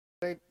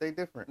They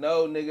different.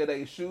 No, nigga,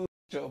 they shoes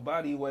your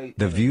body weight.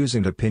 The views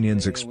and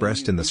opinions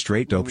expressed in the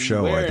Straight Dope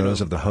Show are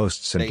those of the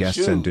hosts and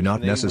guests and do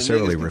not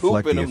necessarily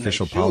reflect the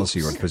official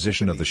policy or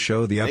position of the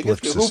show, the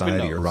Uplift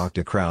Society, or Rock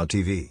the Crowd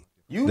TV.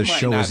 The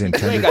show is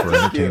intended for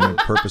entertainment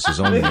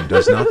purposes only and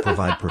does not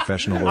provide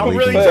professional or legal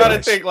advice. I'm really trying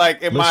to think,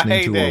 like, in my heyday,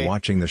 listening to or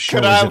watching the show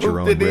is at your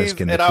own risk,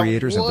 and the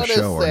creators of the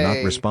show are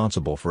not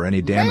responsible for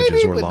any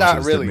damages or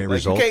losses that may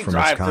result from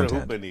its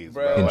content.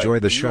 Enjoy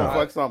the show.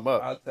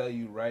 I'll tell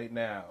you right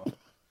now,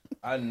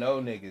 I know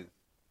niggas.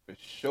 For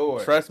sure.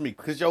 Trust me,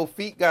 because your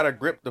feet got to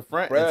grip the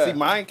front. And see,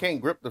 mine can't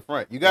grip the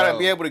front. You got to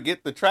be able to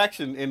get the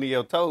traction into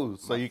your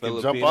toes so you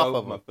can jump off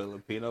of them. My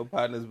Filipino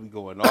partners be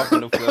going off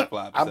in the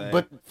flip-flops.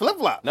 But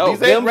flip-flops? No,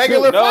 these ain't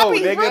regular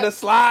floppies, nigga, the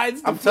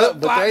slides, the flip-flops.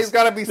 But they's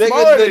got to be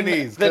smaller than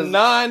these. The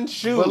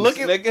non-shoes, but look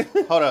at,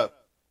 nigga. Hold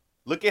up.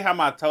 Look at how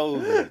my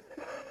toes is.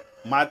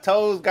 My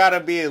toes got to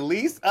be at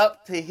least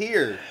up to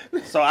here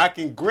so I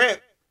can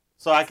grip.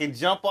 So I can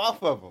jump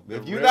off of them.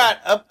 If you're not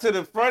up to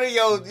the front of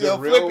your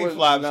flippy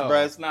flops,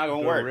 bro, it's not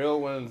gonna work. The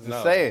real ones,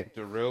 no. Saying.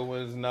 The real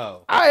ones,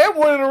 no. I am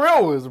one of the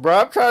real ones,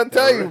 bro. I'm trying to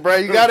tell you, bro.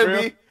 You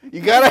gotta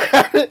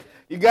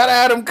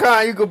have them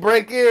kind. You can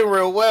break in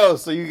real well,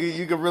 so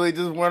you can really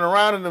just run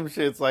around in them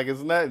shits like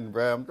it's nothing,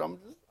 bro. I'm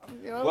just,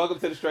 you know. Welcome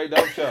to the Straight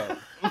Dope Show.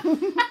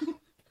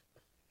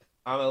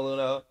 I'm El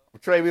Uno.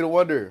 Trey be the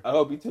Wonder. I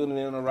hope you're tuning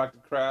in on Rock the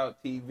Crowd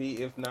TV.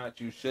 If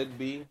not, you should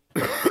be.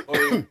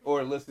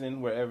 or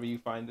listening wherever you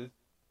find us.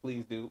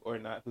 Please do, or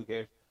not, who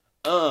cares?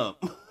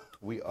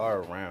 We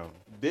are around.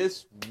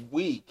 This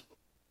week,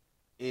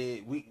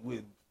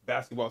 with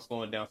basketball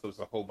slowing down, so it's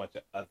a whole bunch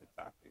of other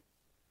topics.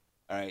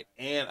 All right,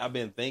 and I've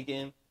been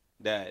thinking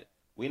that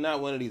we're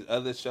not one of these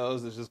other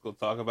shows that's just going to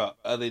talk about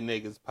other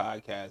niggas'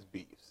 podcast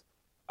beefs.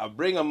 I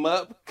bring them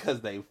up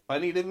because they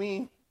funny to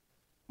me,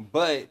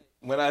 but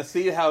when I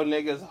see how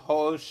niggas'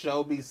 whole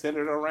show be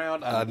centered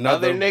around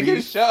another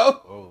nigga's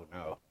show. Oh,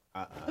 no.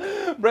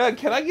 Bruh,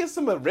 can I get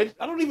some original?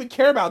 I don't even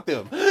care about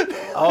them.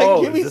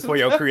 Oh, is this where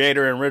your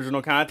creator and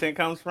original content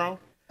comes from?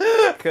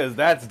 Because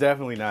that's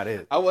definitely not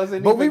it. I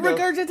wasn't But we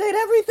regurgitate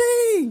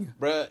everything.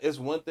 Bruh, it's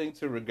one thing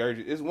to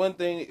regurgitate. It's one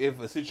thing if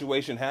a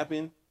situation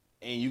happened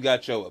and you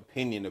got your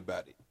opinion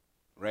about it.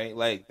 Right?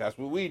 Like, that's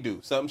what we do.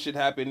 Something should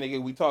happen,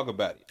 nigga, we talk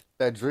about it.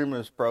 That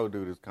Dreamers Pro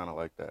dude is kind of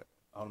like that.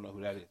 I don't know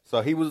who that is.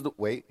 So he's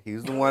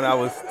the one I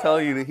was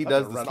telling you that he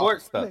does the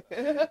sports stuff.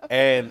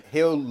 And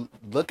he'll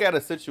look at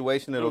a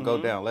situation that'll go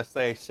down. Let's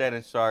say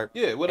Shannon Sharp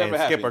whatever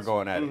and Skip happens. are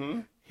going at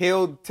it.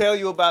 He'll tell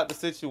you about the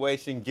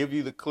situation, give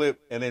you the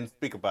clip, and then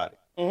speak about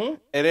it.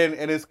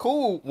 And it's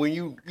cool when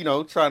you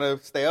trying to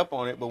stay up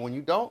on it, but when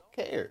you don't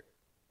care,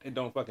 it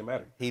don't fucking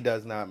matter. He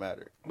does not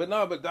matter. But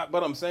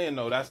I'm saying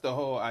though, that's the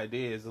whole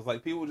idea. Is it's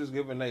like people just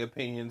giving their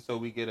opinion so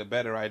we get a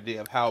better idea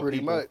of how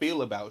people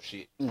feel about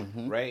shit,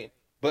 right?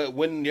 But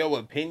when your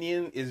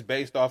opinion is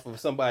based off of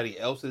somebody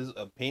else's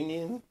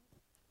opinion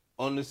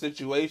on the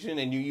situation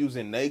and you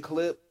using their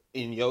clip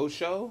in your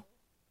show,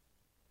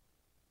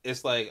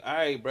 it's like, all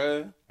right,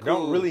 bro. Cool. I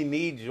don't really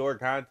need your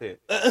content.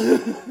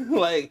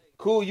 Like,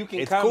 cool, you can.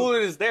 It's cool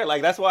that it's there.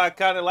 Like, that's why I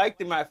kind of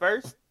liked him at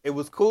first. It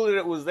was cool that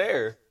it was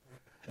there.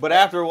 But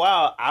after a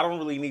while, I don't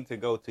really need to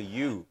go to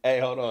you.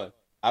 Hey, hold on.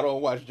 I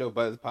don't watch Joe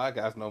Budden's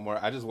podcast no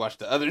more. I just watch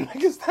the other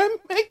niggas that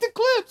make the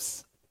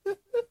clips.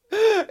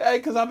 Hey,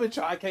 because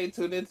I can't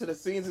tune into the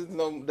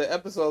the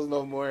episodes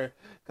no more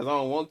because I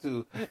don't want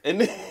to.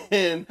 And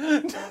then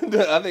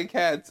the other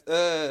cats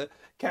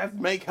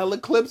make hella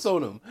clips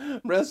on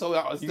them. Bro,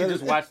 so you can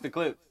just watch the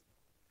clips.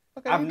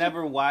 Okay, I've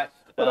never watched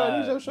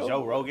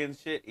Joe Rogan's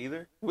shit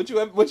either. What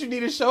you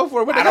need a show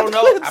for? I don't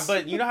know,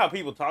 but you know how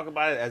people talk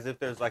about it as if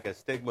there's like a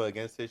stigma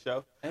against his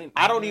show.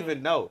 I don't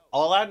even know.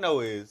 All I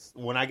know is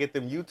when I get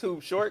them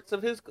YouTube shorts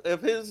of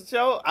his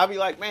show, I'll be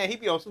like, man, he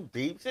be on some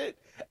deep shit.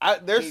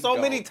 There's so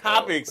many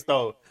topics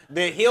though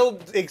that he'll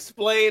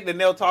explain and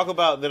they'll talk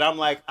about that I'm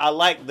like, I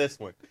like this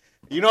one.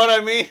 You know what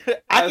I mean?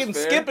 I can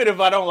skip it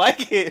if I don't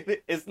like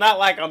it. It's not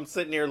like I'm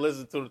sitting here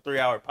listening to the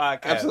 3-hour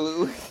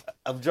podcast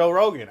of Joe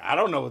Rogan. I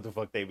don't know what the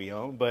fuck they be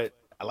on, but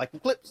I like the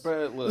clips.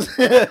 But look,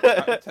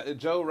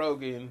 Joe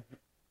Rogan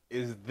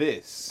is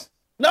this.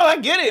 No, I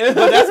get it,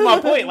 but that's my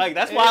point. Like,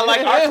 that's why I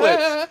like our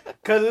clips.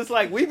 Because it's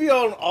like, we be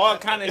on all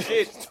kind of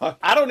shit.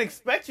 I don't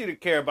expect you to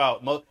care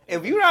about most.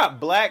 If you're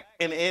not black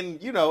and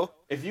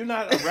if you're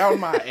not around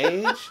my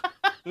age,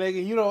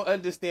 nigga, you don't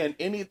understand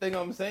anything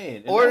I'm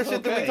saying. Or the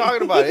shit that we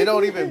talking about. It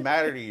don't even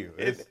matter to you.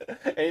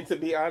 And to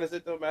be honest,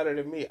 it don't matter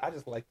to me. I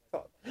just like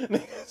to talk.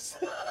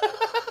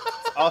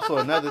 Also,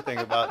 another thing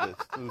about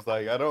this, it was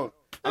like, I don't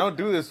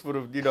do this for the,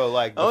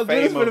 like, the I don't do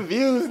this for the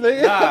views,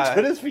 nigga. I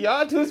do this for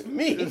y'all, do this for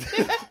me.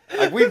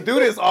 Like, we do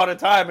this all the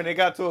time, and it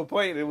got to a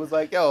point, it was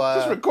like, yo,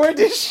 just record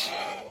this shit.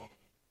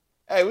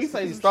 Hey, we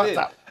say some shit.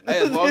 Hey,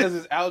 as long as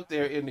it's out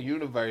there in the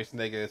universe,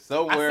 nigga,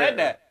 somewhere. I said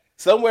that.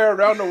 Somewhere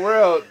around the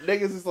world,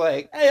 niggas is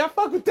like, hey, I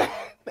fuck with that.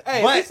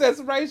 Hey, he said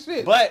some right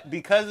shit. But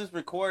because it's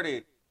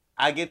recorded,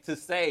 I get to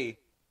say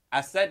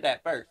I said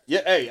that first.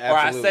 Yeah, hey, absolutely. Or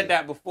I said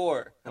that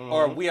before.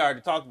 Or we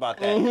already talked about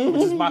that,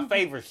 which is my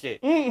favorite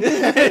shit.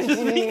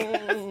 Just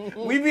because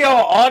we be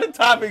on all the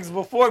topics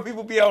before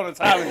people be on the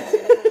topics.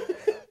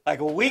 Like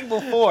a week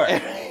before.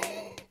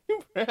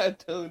 I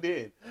tuned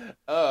in.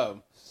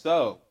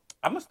 So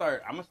I'm gonna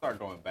start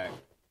going back.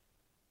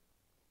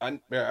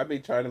 I be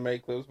trying to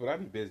make clips, but I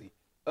be busy.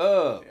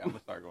 Yeah, I'm gonna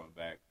start going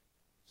back.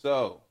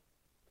 So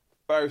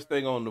first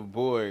thing on the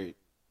board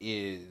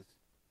is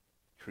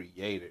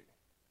creator.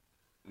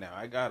 Now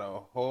I got a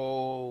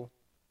whole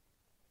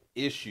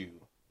issue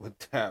with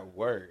that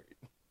word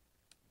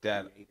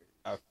that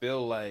I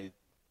feel like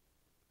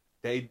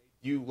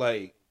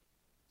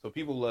so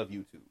people love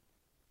YouTube,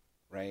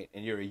 right?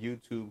 And you're a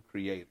YouTube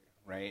creator,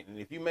 right? And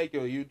if you make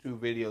your YouTube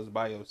videos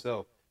by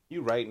yourself,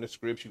 you writing the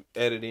scripts, you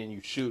editing,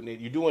 you shooting it,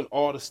 you're doing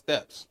all the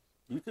steps.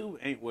 YouTube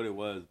ain't what it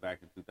was back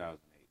in 2008.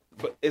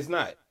 But it's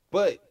not.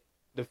 But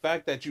the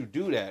fact that you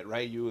do that,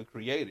 right? You're a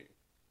creator.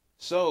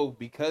 So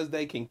because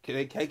they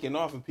taking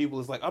off and people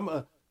is like, I'm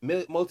a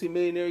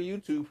multi-millionaire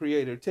YouTube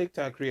creator,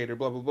 TikTok creator,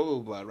 blah, blah, blah, blah,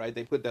 blah, right?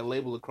 They put that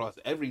label across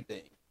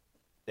everything.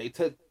 They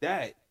took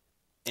that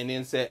and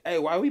then said, hey,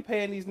 why are we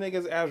paying these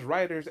niggas as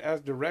writers,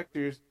 as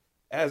directors,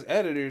 as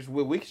editors?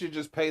 Well, we should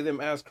just pay them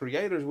as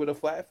creators with a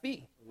flat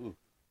fee.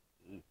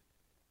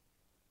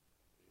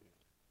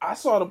 I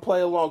saw the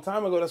play a long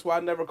time ago. That's why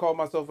I never called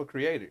myself a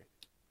creator.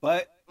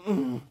 But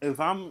if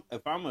I'm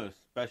a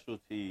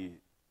specialty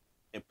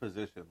in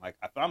position, like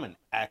if I'm an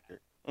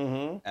actor,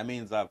 that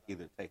means I've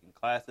either taken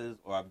classes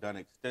or I've done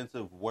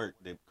extensive work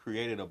that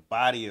created a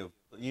body of,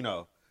 what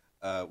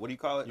do you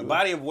call it? A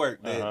body of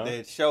work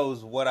that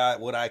shows what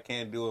I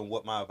can do and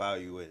what my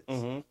value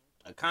is.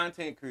 A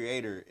content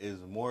creator is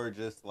more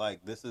just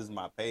like, this is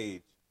my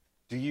page.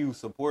 Do you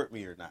support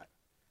me or not?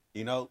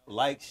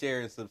 Like,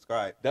 share, and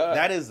subscribe.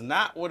 That is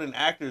not what an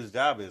actor's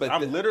job is. But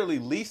I'm literally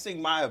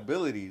leasing my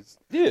abilities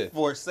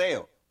for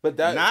sale. But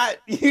that not,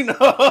 No,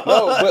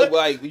 but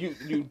like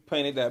you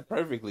painted that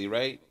perfectly,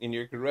 right? And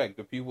you're correct.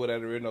 The people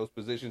that are in those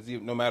positions,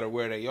 no matter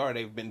where they are,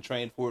 they've been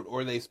trained for it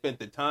or they spent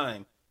the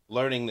time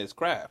learning this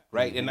craft,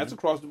 right? And that's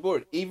across the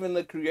board. Even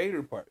the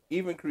creator part,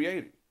 even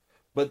creators.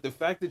 But the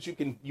fact that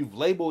you've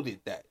labeled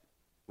it that,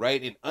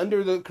 right? And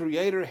under the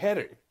creator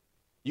header,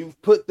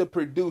 you've put the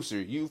producer,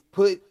 you've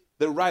put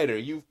the writer,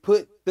 you've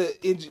put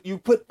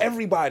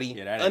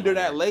everybody under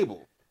that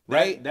label,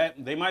 right?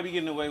 That they might be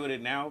getting away with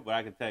it now, but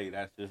I can tell you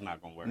that's just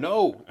not gonna work.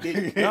 No,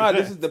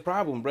 this is the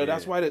problem, bro.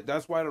 That's why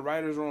the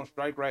writers are on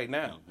strike right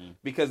now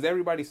because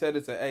everybody said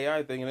it's an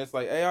AI thing, and it's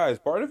like AI is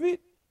part of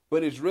it,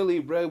 but it's really,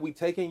 bro, we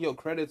taking your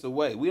credits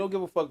away. We don't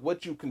give a fuck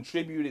what you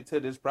contributed to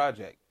this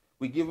project.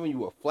 We giving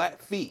you a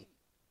flat fee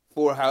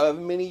for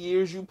however many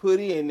years you put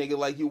in, nigga,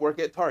 like you work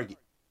at Target.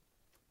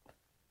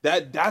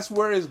 That's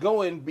where it's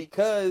going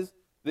because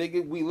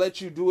we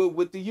let you do it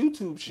with the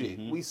YouTube shit.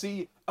 We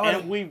see,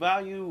 and we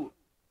value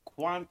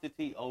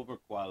quantity over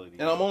quality.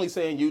 And I'm only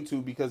saying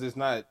YouTube because it's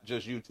not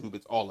just YouTube;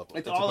 it's all of them.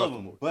 It's all of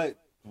them. But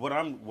what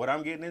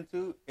I'm getting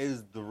into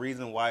is the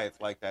reason why it's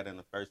like that in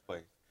the first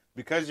place.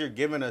 Because you're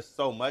giving us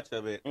so much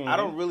of it, I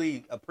don't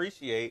really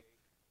appreciate,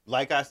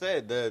 like I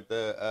said,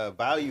 the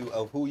value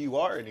of who you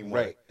are anymore.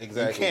 Right,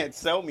 exactly. You can't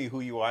sell me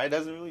who you are. It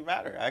doesn't really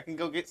matter. I can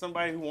go get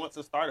somebody who wants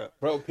a startup.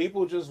 Bro,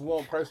 people just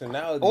want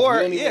personality. Or,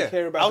 they don't even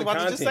care about I was the about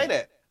content. to just say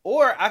that.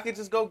 Or I could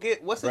just go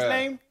get, what's his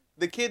name?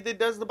 The kid that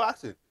does the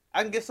boxing.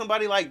 I can get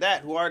somebody like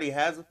that who already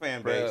has a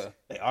fan base.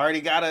 They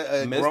already got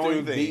a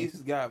growing thing. Mr.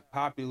 Beast got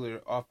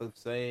popular off of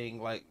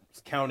saying, like,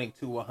 counting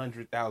to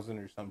 100,000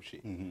 or some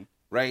shit.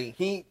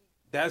 Right?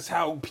 That's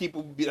how he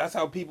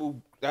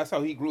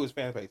grew his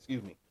fan base,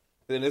 excuse me.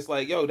 Then it's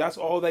like, yo, that's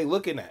all they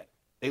looking at.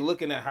 They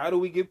looking at how do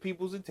we get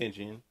people's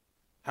attention?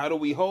 How do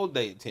we hold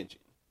their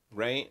attention?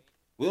 Right?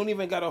 We don't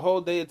even gotta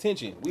hold their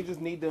attention. We just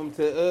need them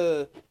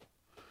to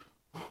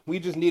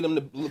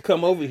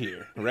come over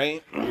here,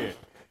 right? Yeah.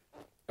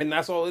 And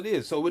that's all it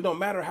is. So it don't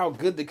matter how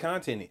good the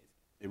content is.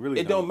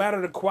 It don't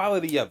matter the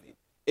quality of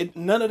it.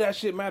 None of that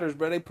shit matters,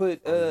 bro. They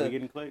put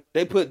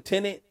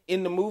Tenet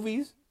in the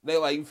movies. They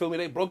you feel me?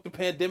 They broke the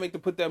pandemic to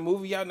put that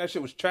movie out and that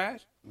shit was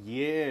trash.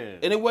 Yeah.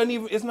 And it wasn't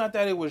even, it's not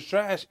that it was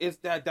trash, it's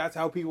that's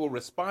how people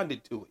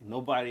responded to it.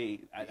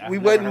 Nobody, we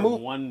wouldn't move.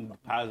 One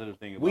positive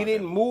thing about we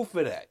didn't move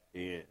for that.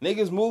 Yeah.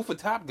 Niggas moved for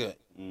Top Gun.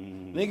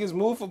 Niggas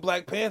moved for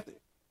Black Panther.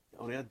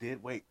 Oh, they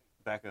did? Wait,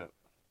 back up.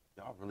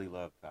 Y'all really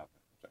love Top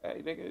Gun.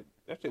 Hey, nigga,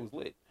 that shit was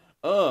lit.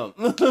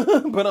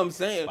 But I'm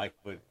saying.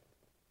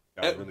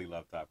 Y'all really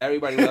love Top Gun.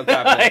 Everybody loved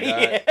Top Gun.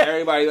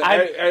 Everybody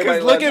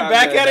because looking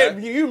back at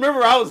it, you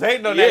remember I was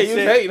hating on that shit. Yeah, you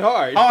was hating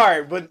hard.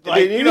 Hard, but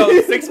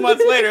 6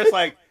 months later, it's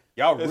like,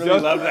 y'all really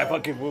love that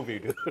fucking movie,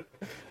 dude.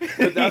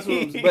 But that's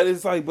what but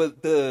it's like,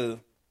 but the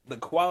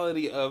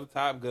quality of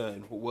Top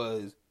Gun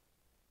was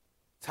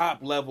top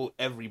level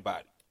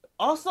everybody.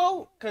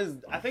 Also, because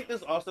I think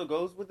this also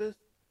goes with this,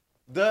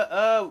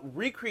 the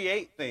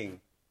recreate thing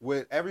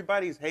with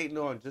everybody's hating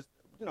on just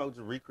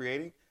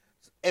recreating.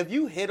 if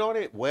you hit on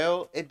it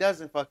well, it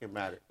doesn't fucking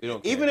matter. We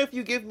don't care. Even if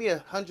you give me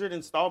 100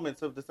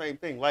 installments of the same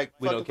thing, like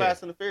fucking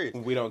Fast and the Furious.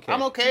 We don't care.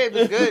 I'm okay if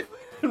it's good.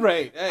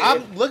 Right. Hey,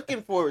 I'm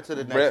looking forward to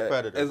the next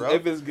Predator, bro.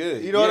 If it's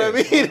good. You know what I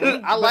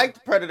mean? I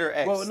liked Predator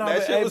X. Well, no,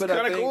 that shit was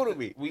kind of cool to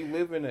me. We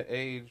live in an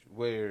age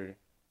where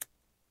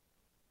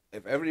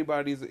if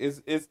everybody's...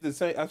 It's the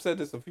same... I've said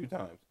this a few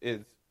times.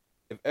 It's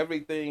if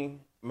everything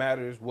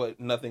matters, what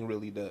nothing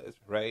really does,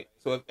 right?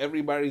 So if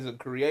everybody's a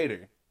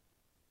creator,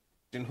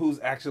 then who's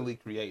actually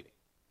creating?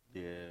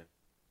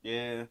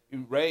 Yeah.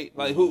 Right?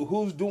 Like,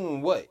 who's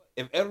doing what?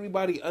 If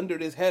everybody under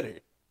this header,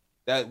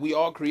 that we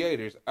all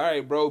creators, all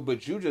right, bro,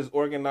 but you just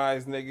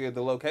organize, nigga,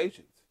 the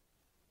locations.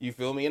 You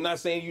feel me? I'm not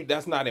saying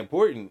that's not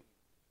important,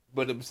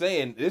 but I'm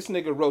saying this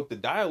nigga wrote the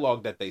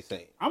dialogue that they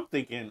saying.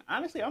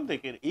 Honestly,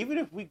 even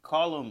if we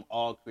call them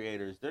all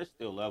creators, there's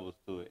still levels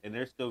to it, and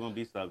there's still gonna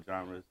be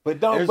subgenres. But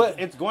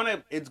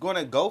it's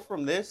gonna go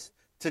from this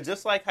to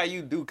just like how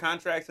you do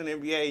contracts in the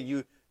NBA.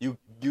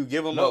 You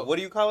give them what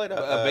do you call it?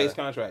 A base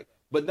contract.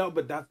 But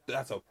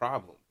that's a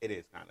problem. It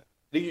is kind of.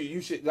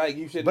 You should.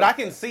 But I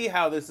can see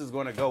how this is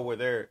going to go.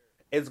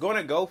 It's going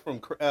to go from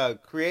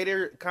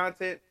creator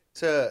content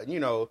to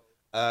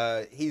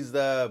he's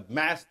the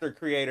master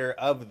creator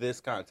of this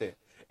content,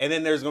 and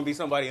then there's going to be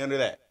somebody under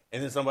that,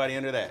 and then somebody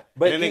under that,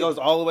 and then it goes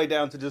all the way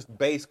down to just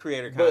base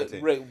creator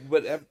content.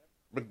 But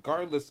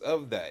regardless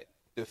of that,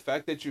 the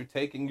fact that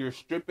you're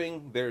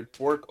stripping their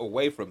work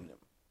away from them,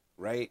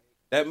 right?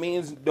 That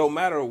means no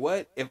matter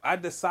what, if I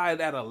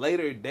decide at a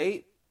later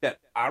date that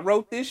I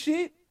wrote this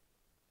shit,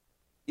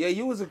 yeah,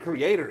 you was a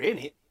creator in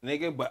it,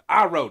 nigga, but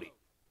I wrote it.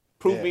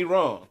 Prove me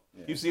wrong.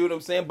 Yeah. You see what I'm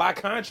saying? By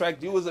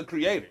contract, you was a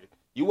creator.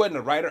 You wasn't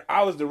a writer.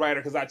 I was the writer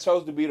because I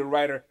chose to be the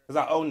writer because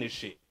I own this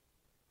shit.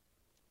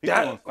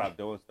 People don't stop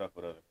doing stuff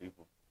with other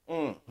people.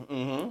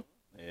 Mm-hmm.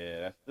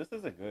 Yeah, this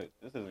isn't good.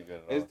 This isn't good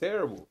at all. It's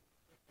terrible.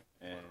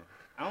 Yeah.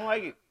 I don't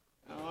like it.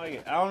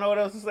 I don't know what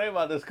else to say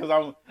about this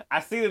because I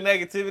see the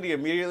negativity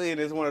immediately,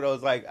 and it's one of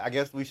those like I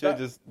guess we should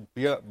just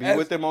be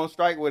with them on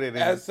strike with it and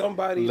as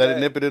somebody let it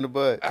nip it in the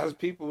bud. As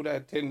people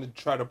that tend to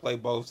try to play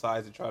both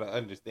sides and try to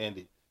understand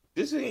it,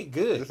 this ain't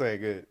good. This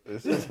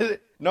ain't good.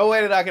 No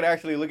way that I could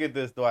actually look at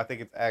this though. I think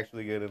it's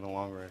actually good in the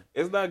long run.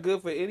 It's not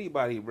good for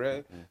anybody, bruh.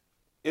 Mm-hmm.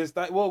 It's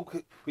like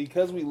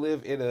because we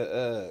live in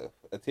a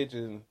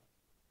attention,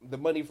 the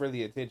money for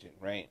the attention,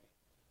 right?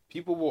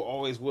 People will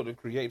always want to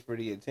create for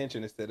the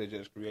attention instead of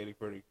just creating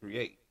for the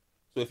create.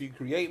 So if you're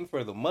creating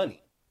for the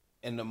money,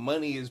 and the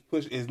money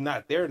is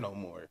not there no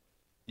more,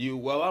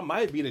 I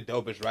might be the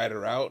dopest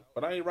writer out,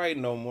 but I ain't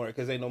writing no more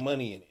because ain't no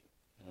money in it.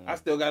 I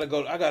still gotta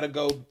go. I gotta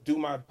go do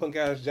my punk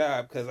ass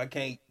job because I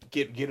can't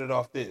get it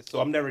off this. So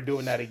I'm never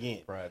doing that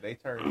again. Bruh, they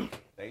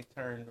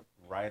turned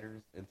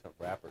writers into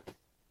rappers.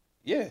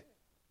 Yeah,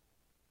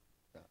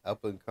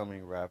 up and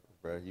coming rappers,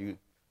 bro. You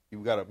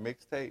got a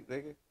mixtape,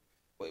 nigga.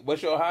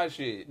 What's your hot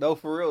shit? No,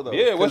 for real though.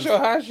 Yeah, what's your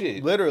hot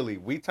shit? Literally,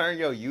 we turn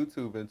your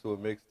YouTube into a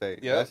mixtape.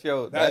 Yeah, that's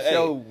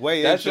your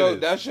way. That's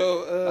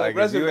your like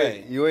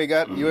resume. You ain't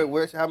got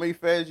how many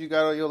fans you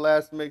got on your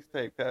last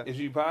mixtape, Pat? If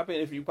you pop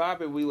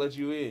it, we let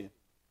you in.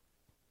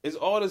 It's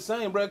all the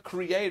same, bro.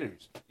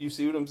 Creators. You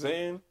see what I'm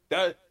saying?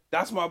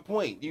 That's my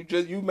point.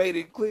 You made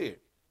it clear.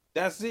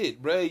 That's it,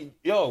 bro.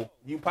 Yo,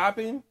 you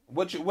popping?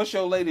 What's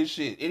your latest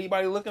shit?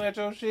 Anybody looking at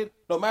your shit?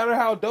 No matter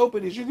how dope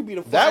it is, you could be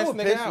the first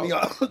nigga out. Me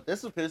off.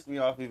 This will piss me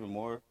off even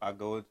more if I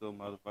go into a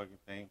motherfucking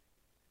thing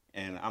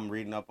and I'm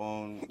reading up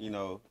on,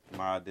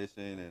 my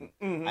audition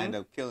and I end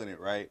up killing it,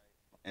 right?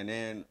 And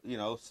then,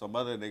 some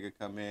other nigga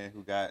come in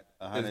who got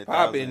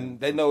 100,000.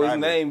 They know his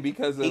name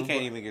because he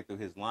can't even get through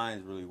his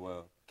lines really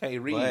well.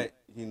 Can't read. But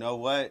you know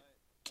what?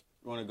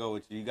 You want to go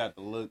with you. You got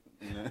the look.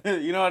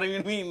 You know what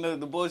I mean?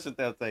 The bullshit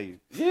they'll tell you.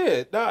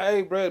 Yeah. Nah,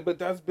 hey, bro, but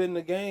that's been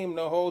the game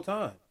the whole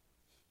time.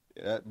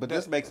 Yeah, but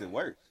this makes it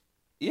worse.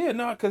 Yeah,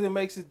 no, because it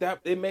makes the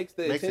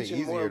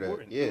attention it more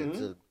important.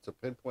 To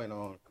pinpoint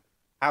on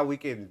how we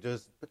can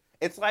just.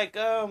 It's like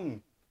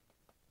not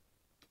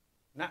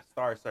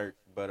Star Search,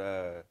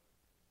 but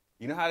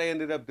you know how they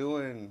ended up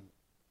doing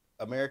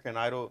American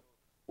Idol,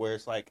 where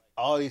it's like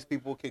all these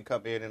people can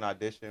come in and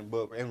audition,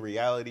 but in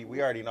reality,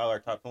 we already know our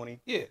top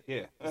 20. Yeah.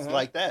 It's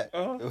like that.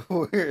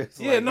 It's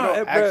we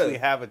don't actually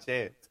have a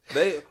chance.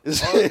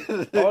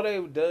 All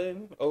they've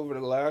done over the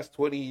last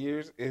 20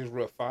 years is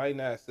refine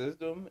that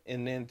system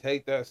and then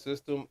take that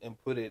system and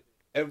put it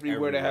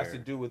everywhere that has to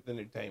do with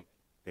entertainment.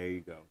 There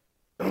you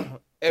go.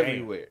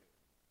 Everywhere.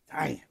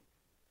 Damn.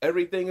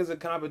 Everything is a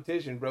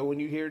competition, bro. When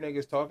you hear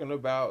niggas talking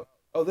about,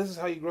 oh, this is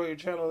how you grow your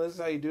channel, this is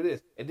how you do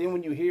this. And then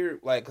when you hear,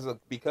 like,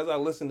 because I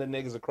listen to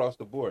niggas across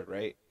the board,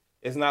 right?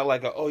 It's not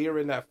like, you're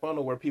in that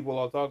funnel where people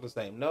all talk the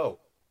same. No.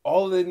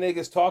 All of the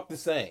niggas talk the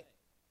same.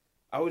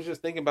 I was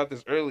just thinking about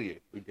this earlier.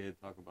 We did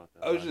talk about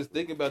that. I was just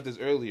thinking about this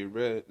earlier,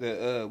 bro.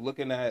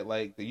 Looking at,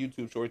 like, the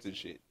YouTube shorts and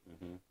shit.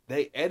 Mm-hmm.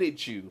 They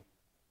edit you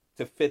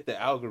to fit the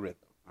algorithm.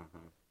 Uh-huh.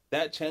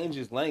 That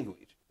changes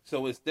language.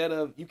 So instead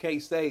of, you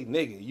can't say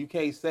nigga, you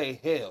can't say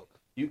hell,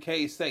 you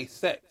can't say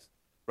sex.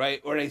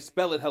 Right? Or they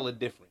spell it hella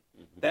different.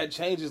 Mm-hmm. That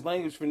changes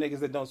language for niggas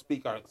that don't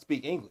speak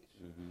English.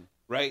 Mm-hmm.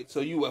 right?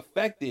 So you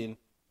affecting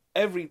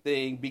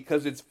everything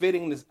because it's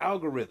fitting this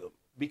algorithm,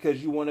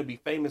 because you want to be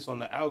famous on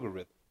the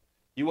algorithm.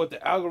 You want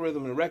the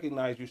algorithm to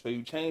recognize you, so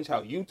you change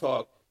how you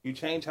talk, you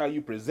change how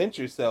you present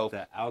yourself.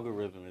 The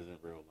algorithm isn't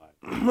real life.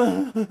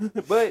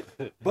 but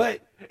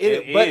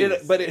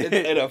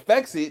it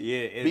affects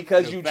it,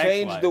 because you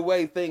change life. the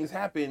way things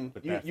happen.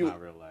 But that's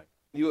not real life.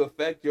 You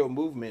affect your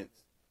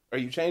movements, or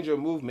you change your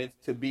movements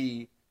to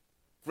be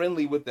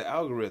friendly with the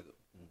algorithm,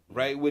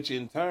 right? Which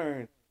in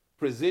turn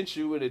presents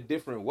you in a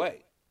different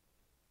way,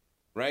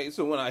 right?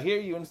 So when I hear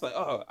you, and it's like,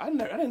 oh, I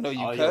didn't know you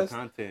all cussed.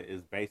 Your content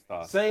is based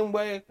off. Same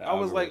way, I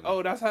was like,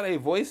 oh, that's how they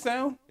voice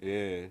sound?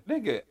 Yeah.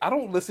 Nigga, I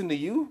don't listen to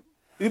you.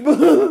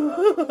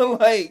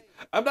 Like,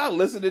 I'm not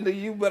listening to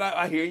you, but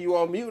I hear you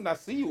on mute and I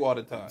see you all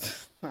the time.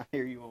 I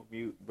hear you on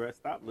mute. Bruh,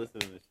 stop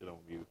listening to shit on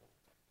mute.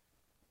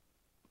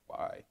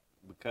 Why?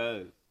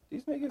 Because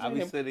these niggas I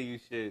be sending you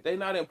shit. They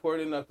not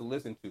important enough to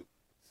listen to.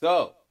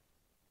 So,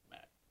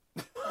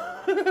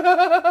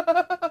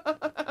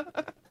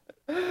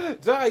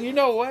 John, you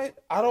know what?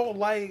 I don't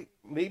like,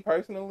 me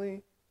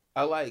personally,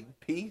 I like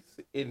peace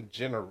in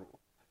general.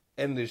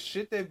 And the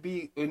shit that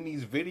be in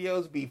these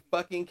videos be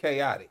fucking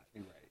chaotic.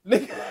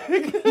 Right.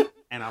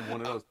 And I'm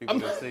one of those people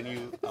that send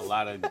you a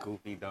lot of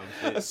goofy, dumb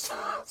shit.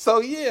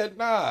 So yeah,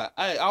 nah.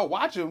 I'll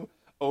watch them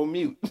on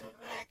mute.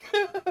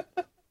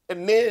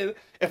 And then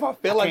if I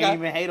feel like I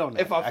even hate on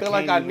that. If I feel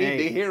like I need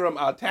to hear them,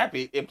 I'll tap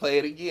it and play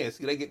it again.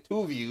 See, they get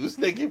 2 views.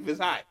 They get if it's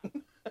hot.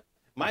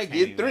 Might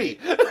get 3.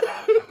 I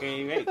can't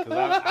even hate because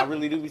I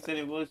really do be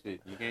sending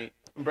bullshit. You can't.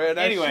 Bro,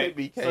 that anyway, shit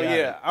be chaotic. So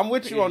yeah, I'm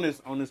with you on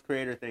this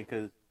creator thing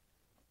because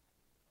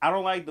I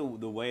don't like the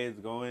way it's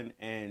going,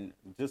 and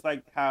just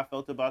like how I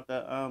felt about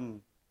the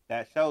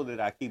that show that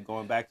I keep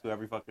going back to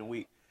every fucking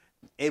week.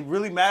 It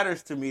really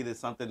matters to me that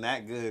something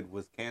that good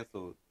was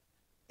canceled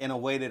in a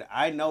way that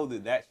I know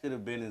that should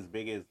have been as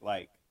big as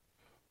like,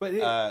 but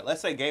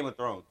let's say Game of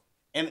Thrones,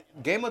 and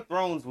Game of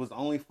Thrones was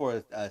only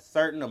for a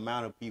certain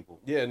amount of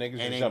people. Yeah, niggas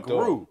and just it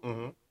grew.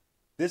 Mm-hmm.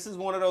 This is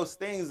one of those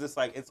things that's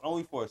like it's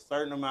only for a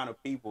certain amount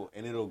of people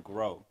and it'll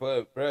grow.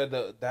 But bro,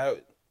 the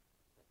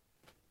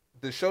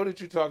show that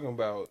you're talking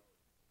about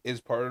is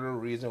part of the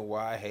reason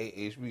why I hate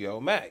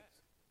HBO Max.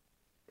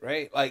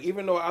 Right? Like,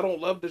 even though I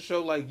don't love the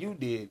show like you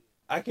did,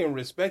 I can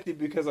respect it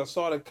because I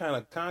saw the kind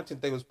of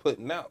content they was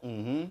putting out.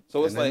 Mm-hmm.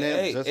 So it's like,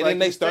 hey, and then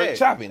they start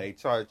chopping. They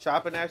start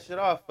chopping that shit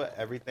off for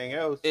everything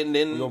else. And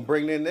then we're going to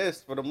bring in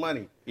this for the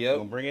money. Yep. We're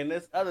going to bring in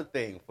this other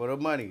thing for the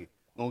money.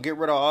 We're going to get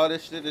rid of all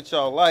this shit that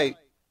y'all like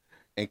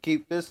and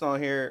keep this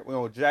on here. We're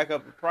going to jack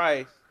up the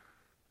price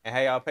and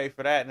hey, y'all pay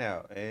for that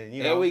now. And,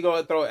 you know. And we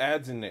going to throw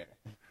ads in there.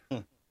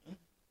 Yeah.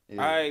 All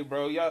right,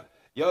 bro. Y'all,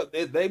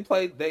 they'd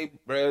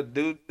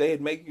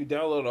make you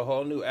download a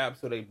whole new app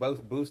so they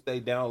boost their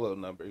download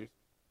numbers,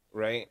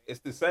 right? It's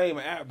the same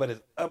app, but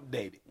it's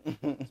updated.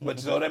 But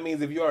so that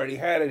means if you already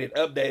had it, it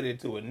updated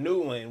to a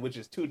new one, which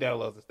is 2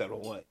 downloads instead of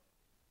 1.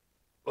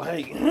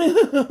 Like,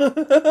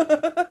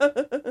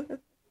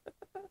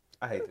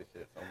 I hate this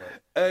shit so much.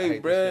 Hey,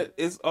 bro,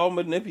 it's all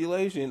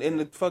manipulation,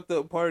 and the fucked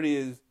up part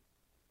is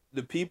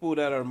the people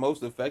that are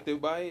most affected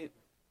by it.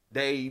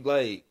 They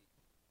like,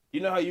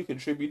 you know how you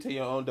contribute to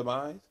your own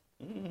demise.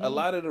 Mm-hmm. A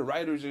lot of the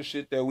writers and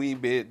shit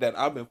that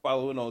I've been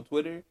following on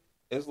Twitter,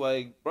 it's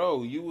like,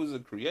 bro, you was a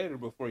creator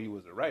before you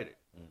was a writer,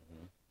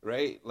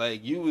 right?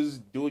 Like, you was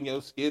doing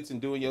your skits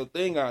and doing your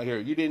thing out here.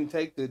 You didn't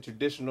take the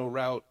traditional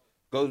route,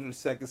 go to the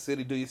second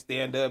city, do your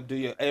stand up, do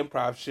your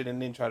improv shit,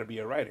 and then try to be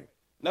a writer.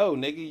 No,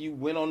 nigga, you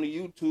went on the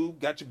YouTube,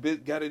 got your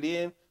bit, got it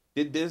in,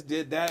 did this,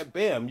 did that,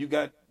 bam, you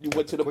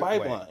went to the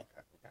pipeline.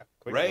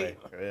 Right?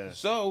 Yeah.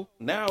 So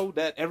now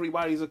that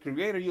everybody's a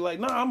creator, you're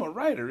like, nah, I'm a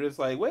writer. It's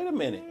like, wait a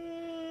minute.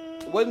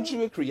 Wasn't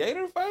you a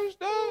creator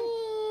first, though?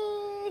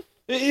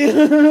 like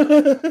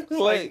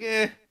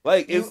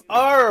you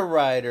are a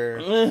writer,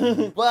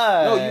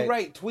 but no, you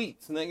write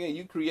tweets, nigga.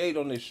 You create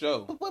on this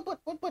show.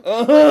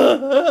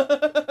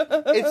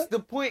 It's the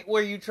point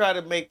where you try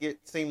to make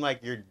it seem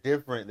like you're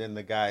different than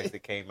the guys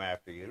that came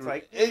after you. It's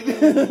like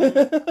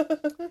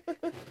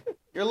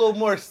you're a little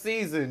more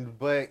seasoned,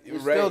 but you're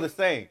still the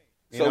same.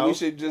 So we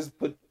should just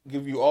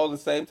give you all the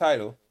same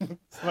title, and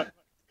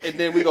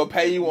then we gonna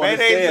pay you on the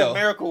Mayonnaise sale. and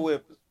Miracle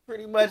Whip is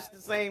pretty much the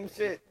same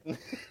shit.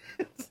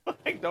 It's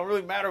like don't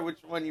really matter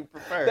which one you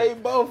prefer. They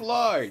both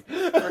large.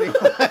 Pretty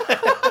much.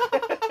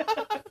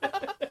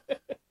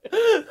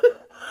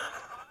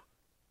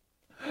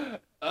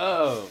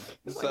 Oh,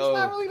 so it's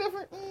not really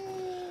different.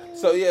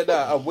 So yeah,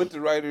 nah, I'm with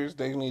the writers.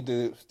 They need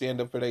to stand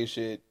up for their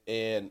shit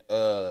and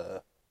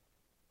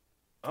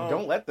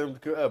don't let them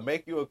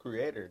make you a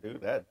creator,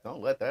 dude.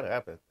 Don't let that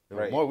happen.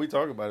 The more we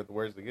talk about it, the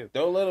worse it gets.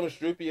 Don't let them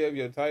strip you of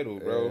your title,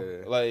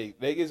 bro. Like,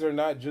 niggas are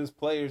not just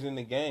players in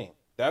the game.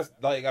 That's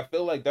like, I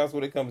feel like that's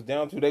what it comes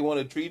down to. They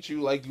want to treat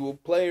you like you a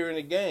player in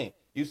the game.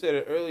 You said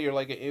it earlier,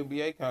 like an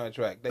NBA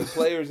contract. They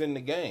players in the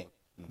game.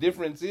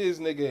 Difference is,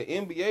 nigga,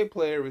 an NBA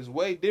player is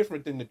way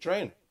different than the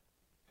trainer.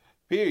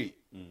 Period.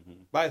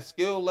 by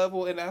skill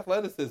level and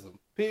athleticism.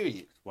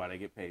 Period. That's why they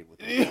get paid with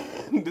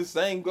it. The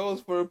same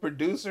goes for a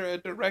producer, a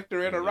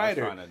director, and a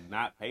writer. Trying to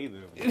not pay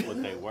them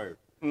what they worth.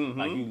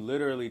 Like, you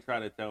literally try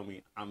to tell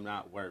me I'm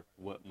not worth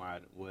what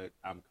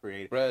I'm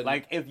creating. Bruh.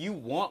 Like, if you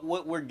want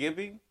what we're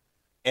giving,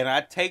 and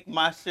I take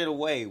my shit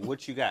away,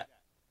 what you got?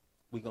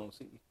 We gonna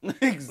see.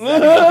 Exactly.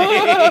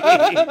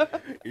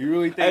 You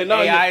really think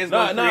AI is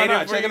gonna create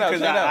it for you?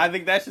 Because I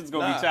think that shit's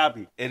gonna be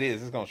choppy. It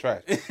is. It's gonna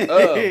trash.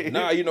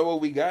 You know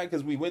what we got?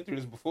 Because we went through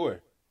this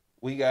before.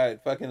 We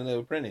got fucking The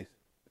Apprentice.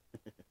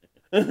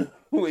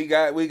 we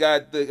got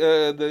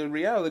the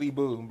reality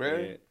boom, bro.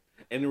 Yeah.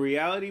 And the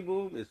reality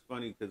boom is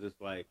funny because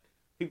it's like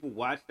people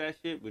watch that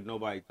shit, but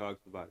nobody talks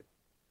about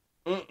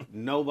it.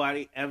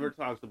 Nobody ever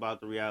talks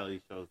about the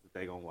reality shows that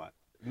they gonna watch.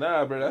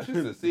 Nah, bro, that's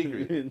just a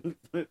secret.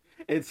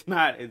 It's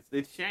not.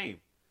 It's shame.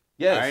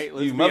 Yes, right?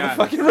 You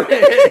motherfucking right.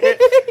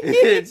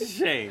 It's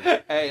shame.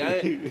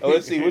 Hey,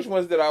 let's see. Which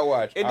ones did I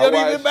watch? It doesn't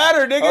even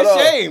matter,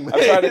 nigga. Shame. I'm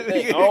trying to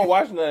think. I don't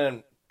watch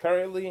none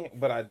currently,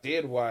 but I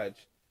did watch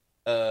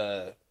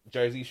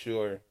Jersey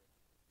Shore,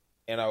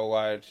 and I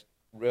watched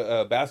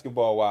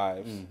Basketball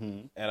Wives,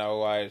 and I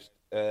watched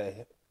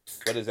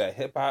what is that?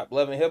 Hip Hop,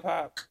 Love and Hip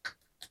Hop.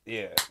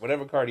 Yeah,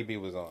 whatever Cardi B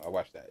was on, I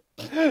watched that.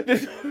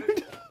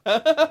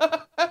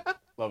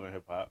 Love and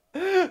Hip Hop.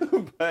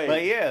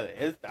 But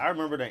yeah, I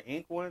remember the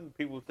Ink one.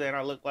 People saying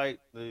I look like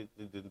the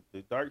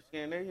dark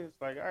skinned nigga.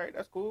 It's like, all right,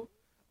 that's cool.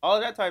 All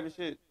of that type of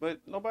shit. But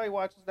nobody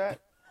watches that.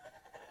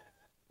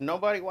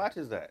 Nobody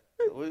watches that.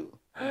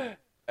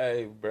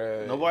 Hey,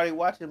 bro. Nobody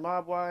watching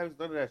Mob Wives.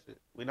 None of that shit.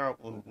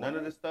 None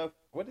of this stuff.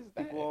 What is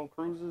that? People on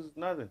cruises.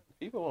 Nothing.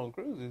 People on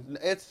cruises.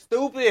 It's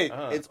stupid.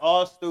 It's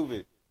all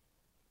stupid.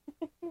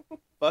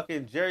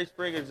 Fucking Jerry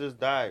Springer just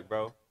died,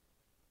 bro.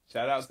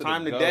 Shout out it's to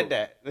time the to GOAT. dead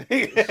that.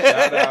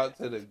 Shout out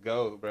to the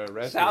GOAT, bro.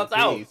 Rest in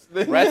peace.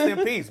 Rest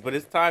in peace. But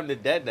it's time to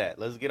dead that.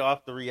 Let's get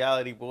off the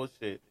reality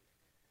bullshit.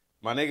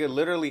 My nigga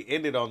literally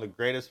ended on the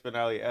greatest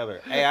finale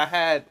ever. Hey, I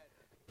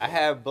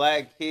had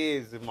black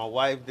kids and my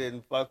wife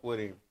didn't fuck with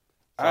him.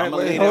 So Hold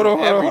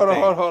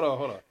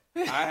on.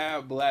 I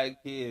have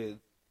black kids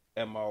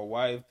and my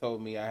wife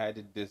told me I had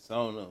to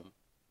disown them.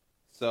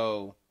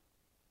 So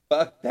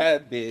fuck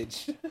that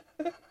bitch.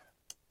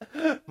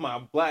 My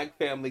black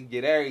family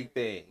get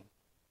everything.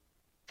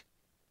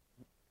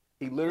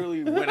 He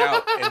literally went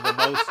out in the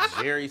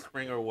most Jerry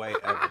Springer way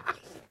ever.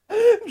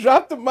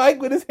 Dropped the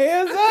mic with his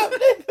hands up.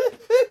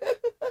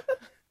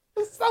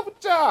 What's up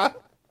with y'all?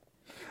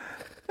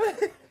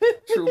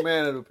 True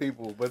man of the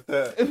people, but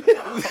till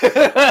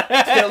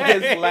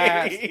his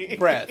last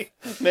breath,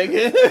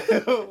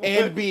 nigga,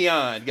 and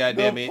beyond.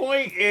 Goddamn it. The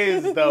point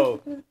is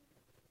though,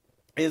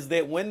 is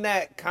that when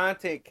that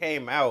content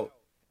came out,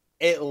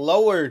 it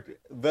lowered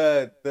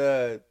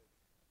the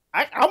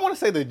I want to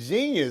say the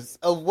genius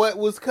of what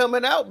was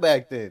coming out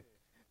back then.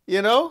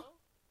 You know?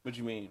 What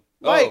you mean?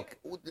 Like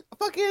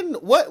fucking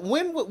what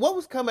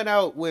was coming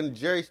out when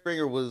Jerry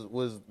Springer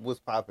was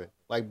popping?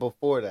 Like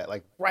before that,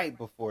 like right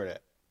before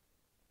that.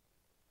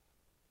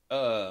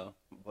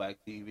 Black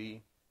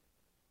TV.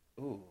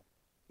 Ooh,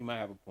 you might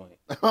have a point.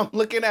 I'm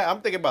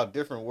thinking about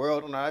Different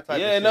World and all that type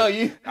of shit. Yeah, no,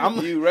 you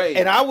right.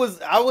 And was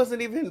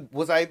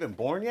I even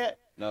born yet?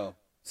 No.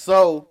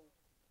 So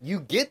you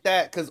get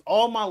that because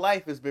all my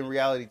life has been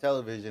reality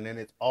television and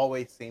it's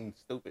always seemed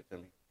stupid to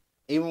me.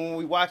 Even when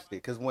we watched it.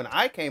 Because when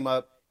I came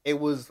up, it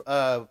was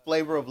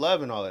Flavor of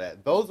Love and all of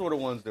that. Those were the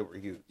ones that were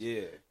huge.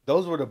 Yeah.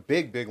 Those were the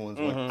big ones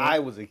when I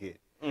was a kid.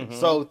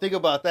 So think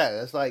about that.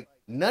 It's like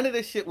none of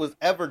this shit was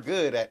ever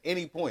good at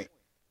any point.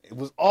 It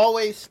was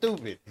always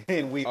stupid.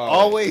 And we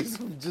always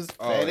just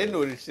fed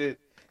into this shit.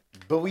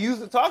 But we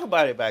used to talk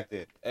about it back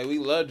then. Hey, we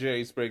love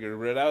Jerry Springer,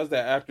 bro. That was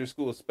that after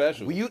school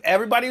special.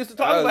 Everybody used to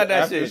talk about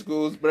that after shit. After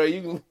schools, bro.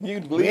 You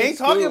we ain't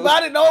talking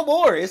about it no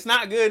more. It's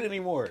not good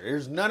anymore.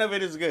 None of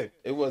it is good.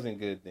 It wasn't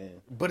good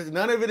then. But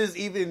none of it is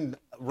even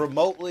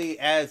remotely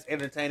as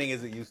entertaining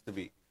as it used to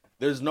be.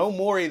 There's no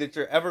Maury that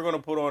you're ever going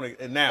to put on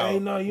now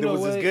that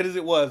was as good as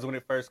it was when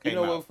it first came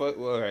out. You know what?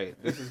 Well, all right.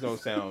 This is going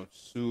to sound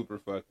super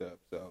fucked up,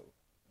 so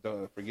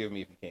don't forgive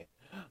me if you can.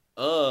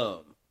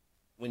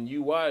 When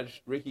you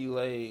watch Ricky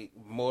Lake,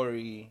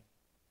 Maury,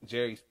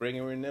 Jerry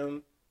Springer and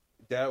them,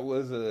 that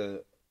was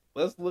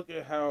let's look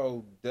at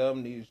how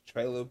dumb these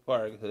trailer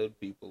park hood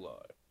people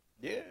are.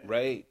 Yeah.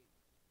 Right?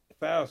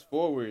 Fast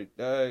forward,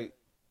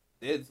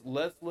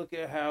 let's look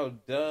at how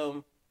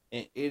dumb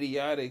and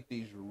idiotic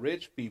these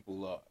rich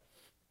people are.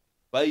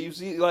 Like, you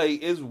see,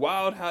 like, it's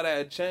wild how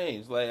that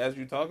changed. Like, as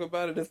you talk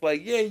about it, it's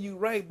like, yeah, you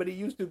right, but it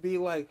used to be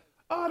like,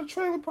 oh, the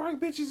trailer park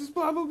bitches is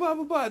blah, blah, blah,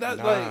 blah, blah.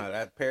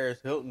 That Paris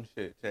Hilton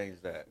shit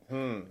changed that.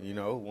 You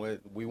know,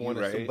 when we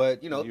wanted some,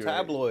 but,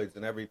 tabloids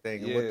and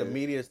everything, and what the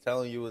media is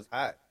telling you is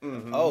hot.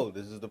 Oh,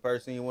 this is the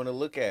person you want to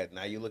look at.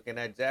 Now you're looking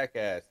at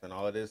Jackass and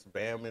all of this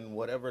Bam and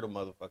whatever the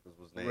motherfuckers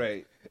was named.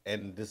 Right.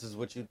 And this is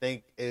what you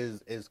think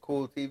is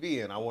cool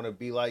TV, and I want to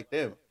be like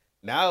them.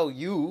 Now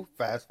you,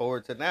 fast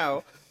forward to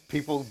now,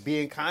 people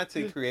being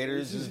content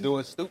creators, just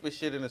doing stupid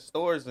shit in the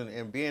stores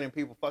and being in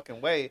people's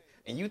fucking way,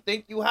 and you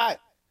think you hot.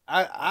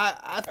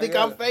 I think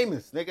I'm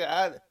famous,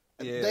 nigga.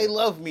 They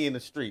love me in the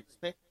streets,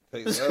 nigga.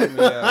 They love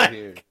me out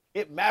here.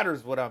 It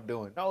matters what I'm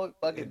doing. No, it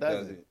fucking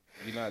doesn't.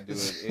 You're not doing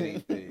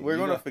anything. We're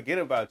gonna forget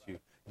about you.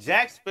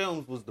 Jack's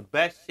Films was the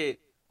best shit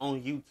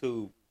on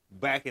YouTube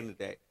back in the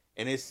day,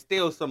 and it's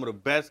still some of the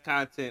best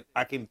content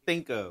I can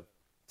think of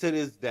to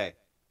this day.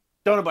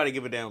 Don't nobody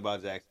give a damn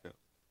about Jack's Films.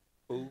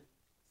 Who?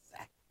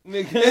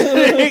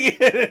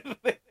 Nigga.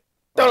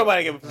 Don't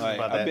nobody give a fuck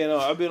about that.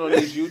 I've been on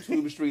these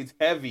YouTube streets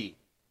heavy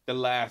the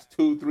last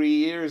 2-3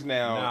 years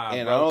now,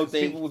 and bro, I don't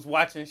think people was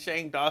watching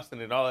Shane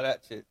Dawson and all of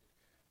that shit.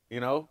 You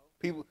know,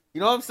 people.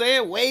 You know what I'm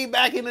saying? Way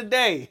back in the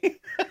day.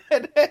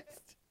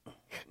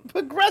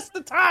 Progress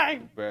the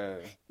time,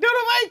 bruh. Don't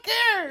nobody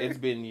care. It's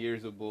been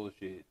years of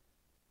bullshit.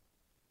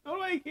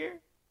 Nobody care.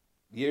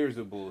 Years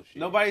of bullshit.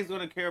 Nobody's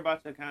gonna care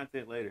about your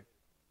content later.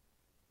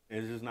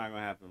 It's just not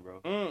gonna happen,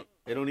 bro.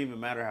 It don't even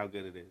matter how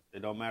good it is.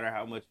 It don't matter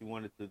how much you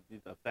want it to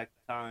affect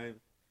the times.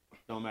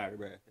 Don't matter,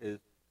 bro.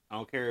 I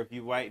don't care if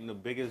you writing the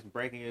biggest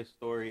breaking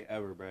story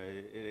ever, bro.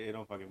 It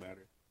don't fucking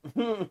matter.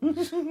 We're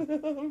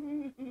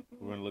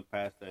gonna look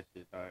past that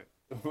shit, all right?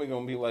 We're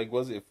gonna be like,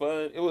 was it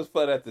fun? It was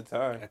fun at the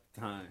time. At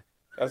the time.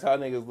 That's how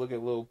niggas look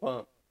at Lil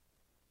Pump.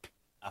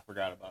 I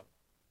forgot about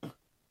it.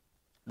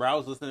 Bro, I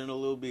was listening to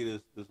Lil B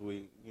this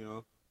week, you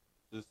know?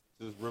 Just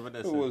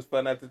reminiscing. It was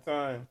fun at the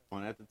time.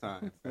 Fun at the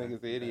time. This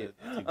nigga's an idiot.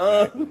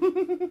 Exactly.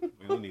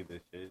 We don't need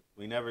this shit.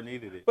 We never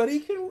needed it. But he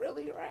can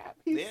really rap.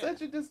 He's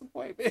such a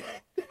disappointment.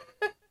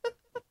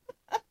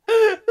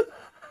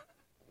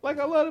 Like,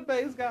 I love the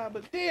bass guy,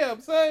 but damn,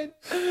 son.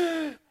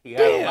 He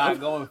had a lot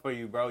going for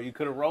you, bro. You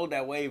could have rolled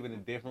that wave in a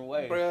different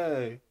way.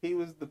 Bro, he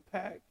was the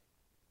pack.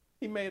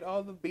 He made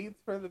all the beats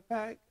for the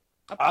pack.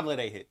 All of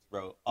they hits,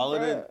 bro. All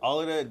of the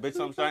Bitch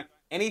I'm Shine.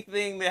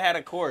 Anything that had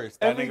a chorus,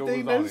 that nigga was on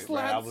it, bro. Everything that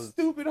slapped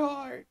stupid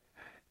hard.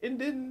 And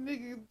then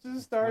nigga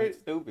just started.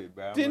 Stupid,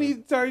 bro. Then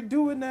he started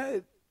doing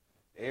that.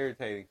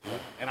 Irritating stuff.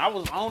 And I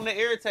was on the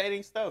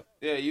irritating stuff.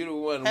 Yeah, you the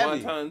one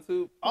time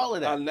too. All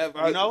of that.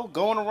 You know,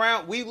 going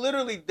around. We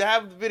literally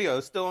have the video.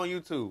 It's still on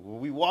YouTube.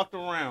 We walked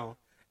around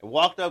and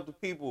walked up to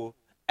people.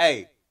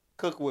 Hey,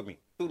 cook with me.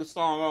 Threw the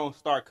song on,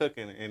 start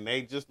cooking. And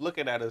they just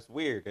looking at us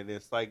weird. And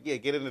it's like, yeah,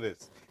 get into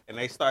this. And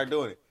they start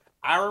doing it.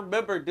 I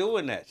remember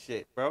doing that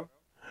shit, bro.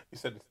 You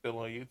said it's still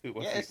on YouTube.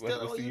 It's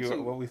still on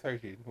YouTube. What we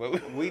searching?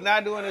 We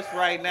not doing this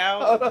right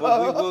now, but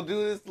we will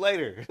do this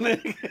later.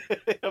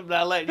 I'm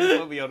not letting you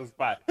put me on the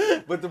spot.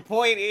 But the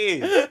point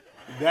is,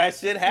 that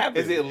shit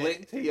happens. Is it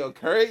linked to your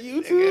current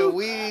YouTube? Nigga,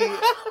 we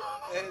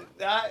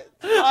not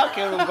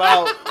talking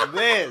about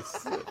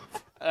this.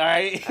 All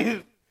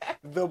right?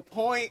 The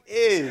point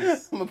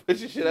is, I'm gonna put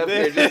your shit up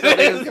here just so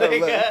niggas can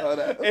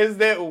look. Is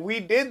that we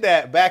did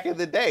that back in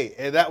the day,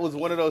 and that was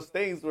one of those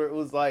things where it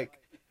was like,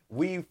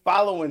 we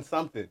following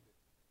something,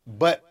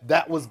 but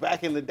that was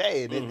back in the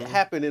day, and it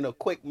happened in a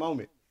quick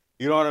moment.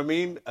 You know what I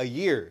mean? A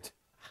year,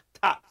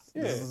 tops.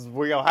 Yeah. This is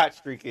where your hot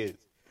streak is.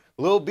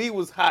 Lil B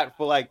was hot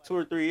for like 2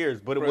 or 3 years,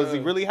 but was he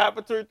really hot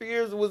for 2 or 3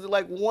 years, or was it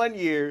like 1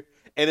 year,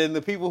 and then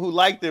the people who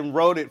liked him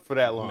wrote it for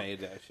that long? Made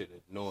that shit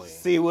annoying.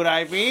 See what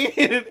I mean?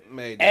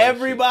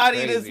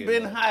 Everybody that's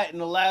been hot in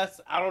the last,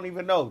 I don't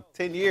even know,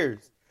 10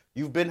 years.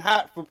 You've been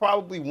hot for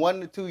probably 1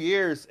 to 2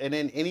 years, and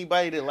then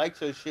anybody that likes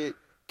your shit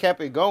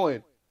kept it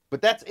going.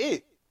 But that's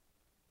it.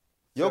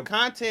 Your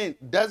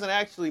content doesn't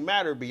actually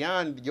matter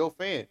beyond your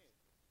fans.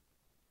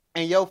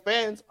 And your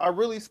fans are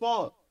really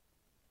small.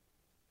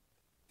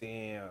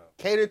 Damn.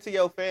 Cater to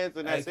your fans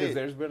and that's it. Because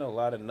there's been a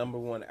lot of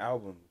 #1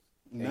 albums.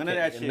 None of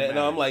that shit.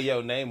 No, I'm like,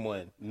 yo, name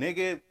one.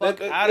 Nigga, fuck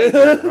out of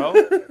here, bro.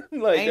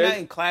 Like, ain't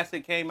nothing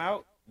classic came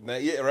out.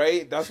 Yeah,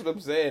 right? That's what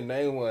I'm saying.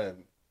 Name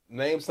one.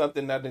 Name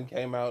something that done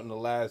came out in the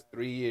last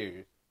 3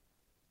 years.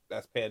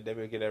 That's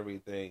pandemic and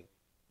everything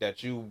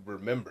that you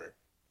remember.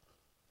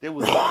 It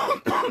was.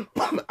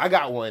 I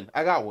got one.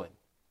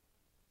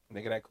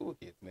 Nigga, that Cool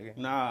Kids, nigga.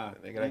 Nah.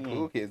 Nigga, that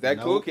Cool Kids. That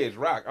Cool Kids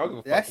rock. I don't give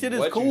a fuck that shit is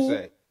what cool. You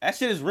say. That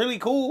shit is really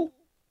cool.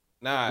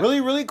 Nah.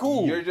 Really, really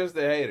cool. You're just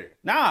a hater.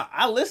 Nah,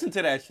 I listen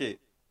to that shit.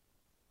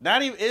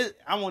 Not even,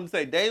 I wouldn't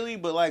say daily,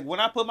 but like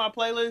when I put my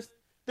playlist,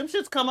 them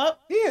shits come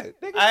up. Yeah.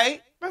 Nigga,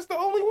 right? That's the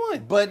only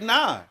one. But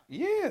nah.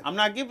 Yeah. I'm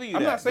not giving you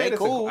I'm that. not saying they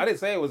cool. I didn't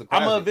say it was a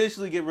classic. I'm going to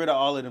eventually get rid of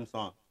all of them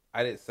songs.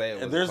 I didn't say it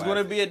was There's going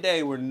to be a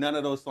day where none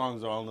of those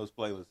songs are on those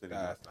playlists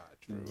anymore. That's not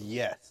true.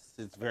 Yes,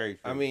 it's very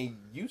true. I mean,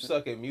 you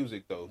suck at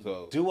music though,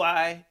 so. Do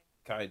I?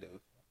 Kind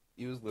of.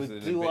 You was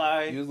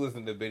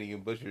listening to Benny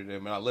and Butcher and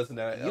them, and I listened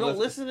to that. You don't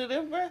listen to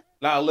them, bro?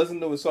 Nah, I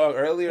listened to a song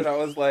earlier, and I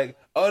was like,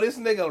 oh, this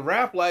nigga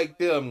rap like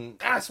them.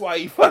 That's why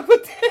you fuck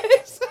with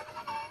this.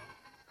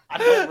 I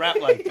don't rap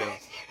like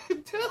this.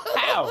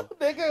 How?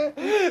 Nigga,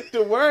 the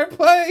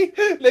wordplay,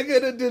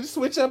 nigga, to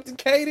switch up the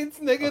cadence,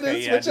 nigga,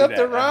 to switch up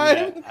the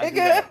rhyme,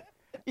 nigga.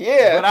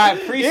 Yeah. But I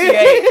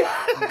appreciate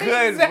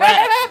good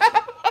rap.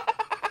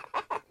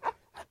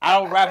 I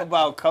don't rap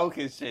about coke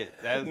and shit.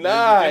 That's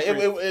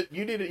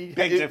you need a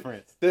big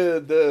difference.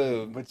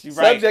 But you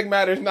subject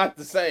matter is not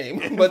the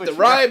same, but the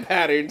rhyme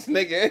patterns,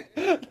 nigga,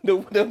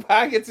 the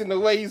pockets and the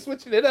way you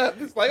switching it up,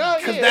 it's like, oh yeah,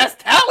 because that's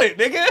talent,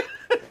 nigga.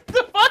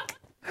 The fuck?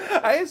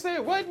 I didn't say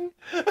it wasn't.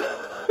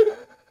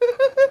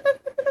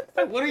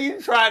 What are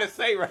you trying to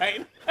say,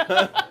 right?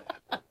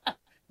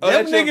 Oh,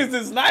 Them niggas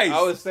is nice.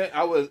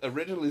 I was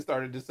originally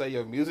started to say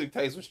your music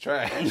taste was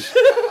trash.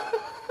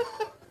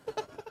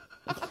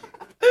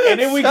 And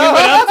then we give it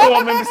up to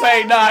them and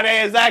say, nah,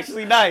 they is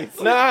actually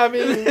nice. Nah, I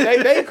mean,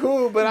 they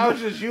cool, but I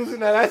was just using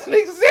that as an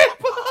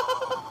example.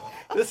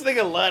 This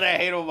nigga love to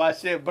hate on my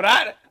shit, but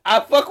I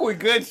fuck with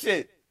good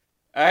shit.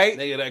 Alright?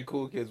 Nigga, that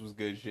Cool Kids was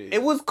good shit.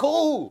 It was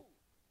cool.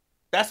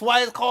 That's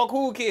why it's called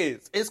Cool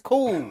Kids. It's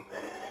cool.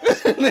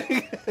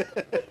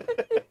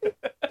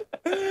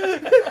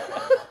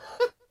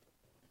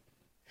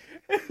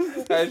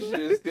 That shit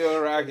is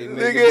still rocking,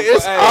 nigga.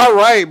 It's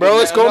alright, bro.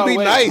 It's gonna be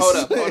nice.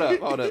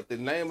 Hold up. The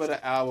name of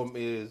the album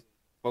is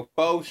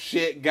Before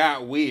Shit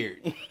Got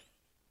Weird.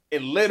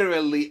 And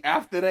literally,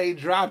 after they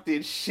dropped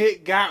it,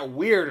 shit got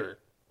weirder.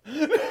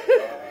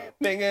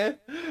 Nigga,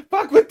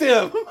 fuck with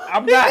them.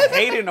 I'm not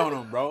hating on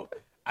them, bro.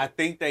 I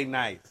think they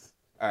nice.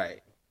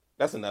 Alright,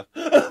 that's enough.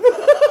 But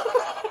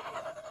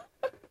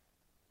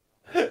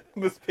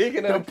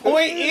speaking of the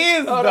point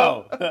is,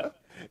 though,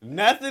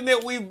 nothing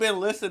that we've been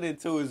listening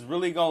to is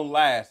really gonna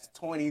last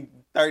 20,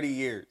 30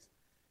 years.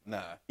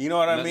 Nah. You know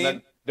what I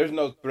mean? There's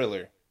no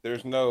Thriller.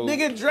 There's no...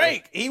 Nigga,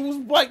 Drake, he was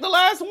like the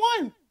last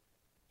one.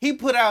 He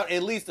put out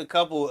at least a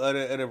couple of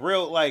the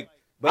real, like,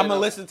 I'm gonna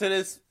listen to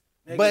this.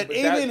 Nigga, but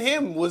even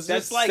him was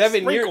just like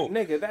 7 years. sprinkle.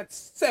 Nigga,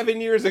 that's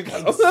 7 years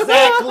ago.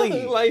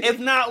 Exactly. Like, if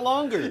not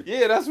longer.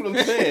 Yeah, that's what I'm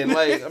saying.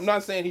 Like, I'm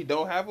not saying he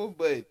don't have them,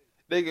 but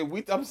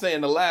nigga, I'm saying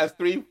the last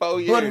 3-4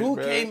 years. But who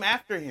came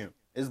after him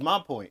is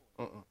my point.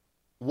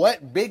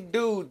 What big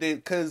dude did,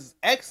 because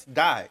X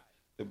died.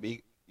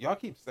 Y'all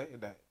keep saying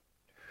that.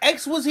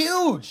 X was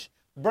huge.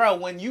 Bro,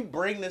 when you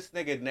bring this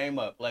nigga name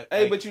up,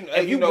 if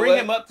you know bring what?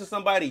 him up to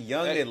somebody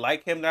young that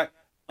like him, not,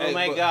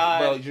 God.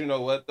 Bro, you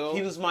know what though?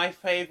 He was my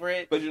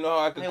favorite. But you know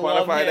how I can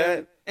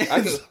quantify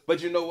that?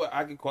 But you know what?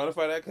 I can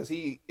quantify that because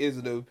he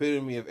is the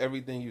epitome of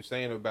everything you're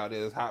saying about it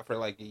is hot for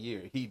like a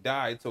year. He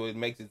died, so it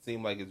makes it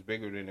seem like it's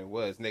bigger than it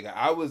was. Nigga,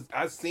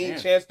 I seen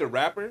Chance the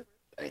Rapper.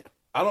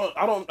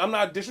 I'm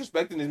not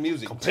disrespecting his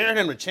music. Comparing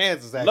him to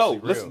Chance is actually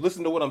real.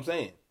 Listen to what I'm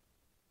saying.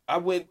 I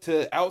went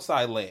to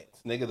Outside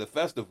Lands, nigga, the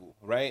festival,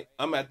 right?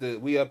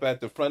 We up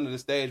at the front of the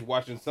stage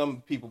watching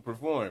some people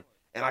perform.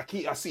 And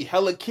I see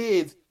hella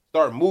kids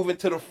start moving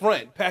to the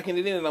front, packing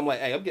it in, and I'm like,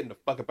 hey, I'm getting the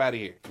fuck up out of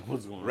here.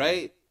 What's going on?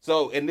 Right?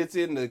 So, and it's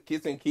in the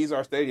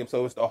Kezar Stadium,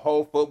 so it's the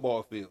whole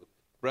football field.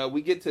 Bro,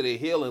 we get to the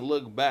hill and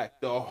look back.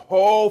 The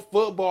whole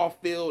football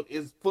field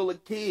is full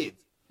of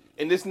kids.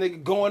 And this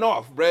nigga going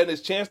off, bro. And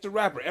it's Chance the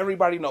Rapper.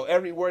 Everybody know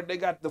every word. They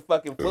got the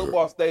fucking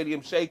football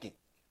stadium shaking,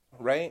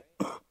 right?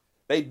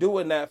 They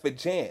doing that for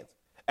Chance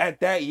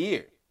at that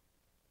year.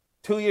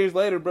 2 years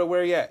later, bro,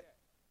 where he at?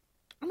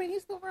 I mean,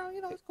 he's still around.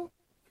 You know, it's cool.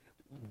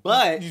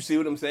 But you see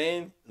what I'm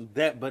saying?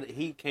 But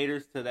he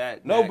caters to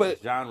that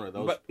genre,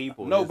 those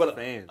people,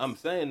 fans. I'm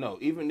saying no.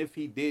 Even if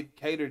he did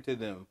cater to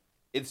them,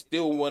 it's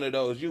still one of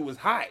those. You was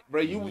hot,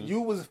 bro.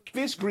 You was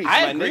fish grease.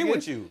 I agree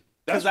with you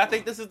because I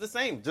think this is the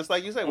same. Just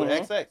like you said with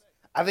XX,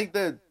 I think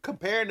the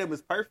comparing them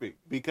is perfect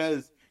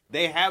because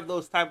they have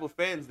those type of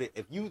fans that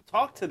if you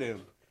talk to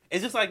them,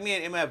 it's just like me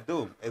and MF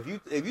Doom.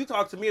 If you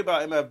talk to me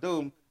about MF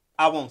Doom,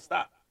 I won't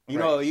stop. You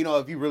know,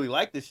 if you really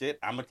like this shit,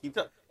 I'm gonna keep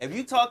talking. If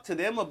you talk to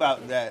them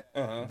about that,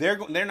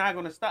 they're not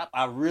gonna stop.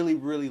 I really,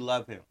 really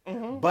love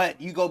him.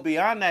 But you go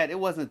beyond that, it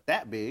wasn't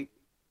that big.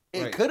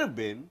 It could have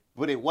been,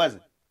 but it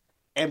wasn't.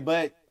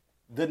 But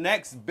the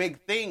next big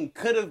thing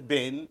could have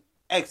been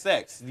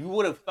XX. You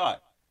would have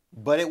thought,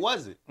 but it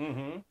wasn't.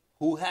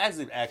 Who has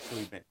it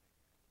actually been?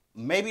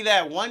 Maybe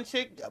that one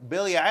chick,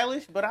 Billie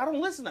Eilish, but I don't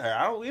listen to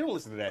her. We don't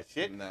listen to that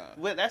shit.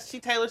 Nah. She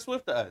Taylor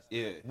Swift to us.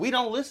 Yeah. We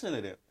don't listen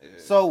to them. Yeah.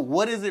 So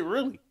what is it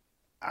really?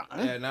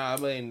 Yeah,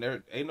 I mean,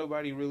 there ain't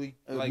nobody really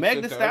like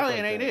Meg Thee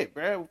Stallion ain't it,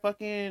 bro.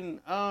 Fucking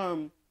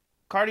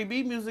Cardi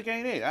B music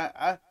ain't it.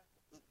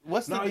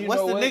 What's the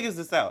niggas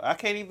that's out? I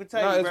can't even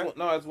tell you, bro.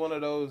 No, it's one of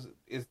those.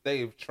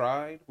 They've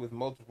tried with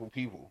multiple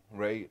people,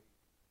 right?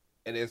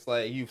 And it's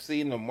like you've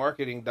seen the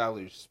marketing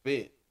dollars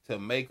spent to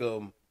make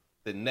them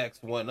the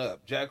next one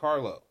up. Jack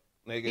Harlow,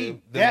 nigga.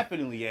 He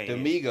definitely ain't. The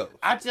Migos.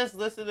 I just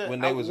listened to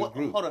when they was a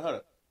group. Hold on.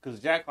 Because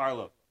Jack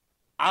Harlow,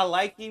 I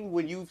like him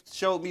when you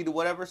showed me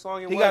whatever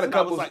song it was. He got a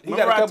couple.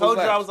 Remember I told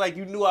you I was like,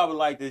 you knew I would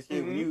like this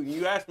shit.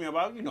 You asked me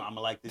about, I'm gonna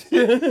like this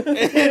shit.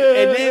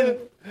 and then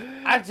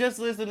I just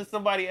listened to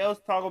somebody else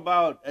talk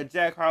about a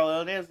Jack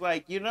Harlow, and it's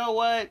like, you know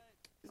what?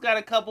 He's got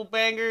a couple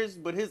bangers,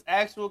 but his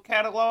actual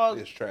catalog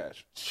is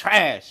trash.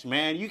 Trash,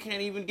 man. You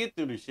can't even get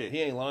through the shit.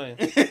 He ain't lying.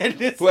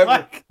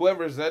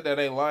 Whoever said that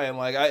ain't lying.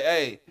 Like,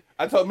 I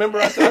told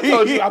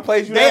you I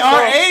played you they that song.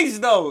 They are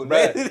aged, though.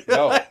 Bruh,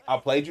 no, I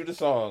played you the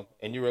song,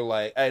 and you were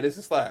like, hey, this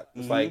is slap.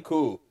 It's like,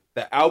 cool.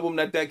 The album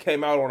that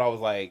came out on, I was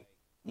like,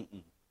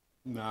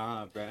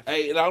 nah, bruh.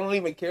 Hey, and I don't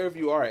even care if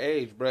you are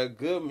age, bruh.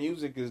 Good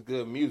music is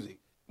good music.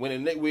 When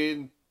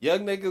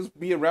young niggas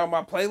be around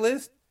my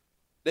playlist,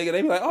 Nigga,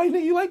 they be like, oh,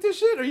 nigga, you like this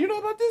shit? Or you know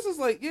about this? It's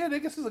like, yeah,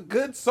 nigga, this is a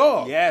good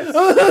song. Yes.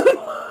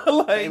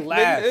 Like, they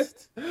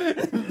last.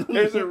 Nigga,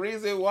 there's a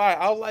reason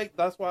why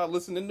that's why I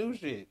listen to new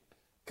shit.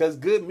 Because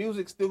good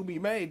music still be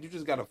made. You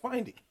just got to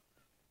find it.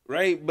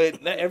 Right?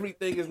 But not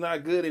everything is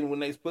not good. And when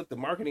they put the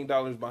marketing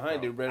dollars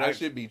behind it, bro, that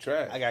should be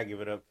trash. I got to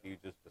give it up to you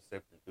just for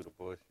sifting through the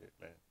bullshit,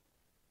 man.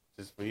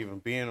 Just for even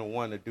being the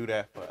one to do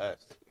that for us.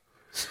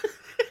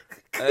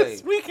 Hey.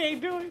 We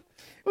can't do it.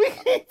 We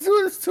can't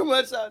do this too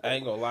much out there. I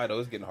ain't gonna lie though,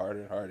 it's getting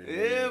harder and harder.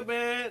 Yeah,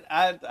 man.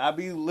 I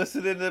be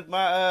listening to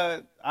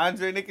my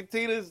Andre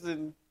Nicotinas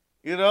and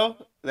you know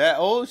that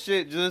old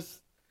shit.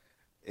 Just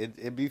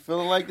it be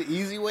feeling like the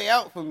easy way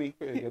out for me.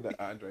 The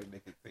Andre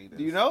Nicotinas.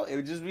 You know, it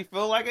would just be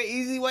feeling like an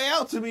easy way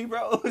out to me,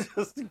 bro.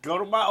 Just go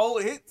to my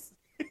old hits,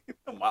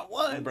 my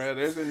ones. Bro,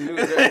 there's a new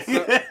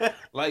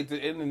like the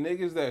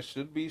niggas that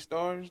should be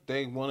stars.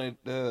 They wanted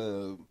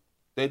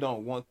they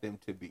don't want them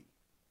to be.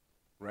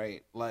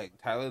 Right,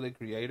 like Tyler the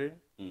Creator,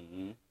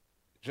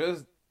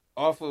 just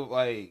off of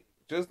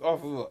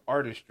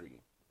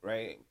artistry,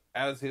 right?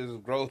 As his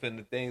growth and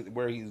the things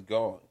where he's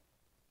going,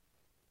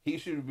 he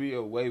should be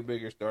a way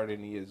bigger star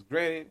than he is.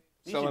 Granted,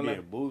 he should be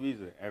in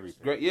movies and everything.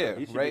 Great, yeah,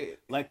 right.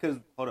 Like, cause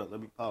hold on,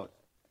 let me pause.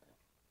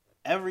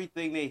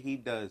 Everything that he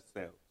does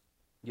sells.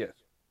 Yes,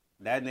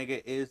 that nigga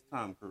is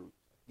Tom Cruise.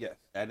 Yes,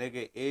 that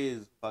nigga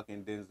is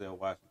fucking Denzel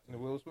Washington. And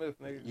Will Smith,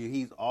 nigga.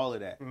 He's all of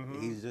that.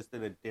 He's just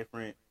in a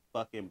different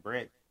fucking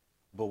bread.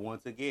 But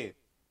once again,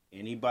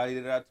 anybody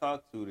that I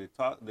talk to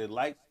that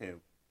likes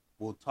him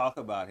will talk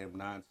about him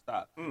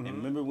nonstop. And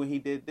remember when he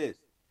did this,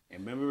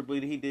 and remember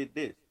when he did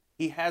this.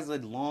 He has a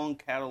long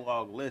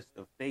catalog list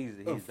of things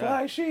that he's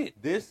done.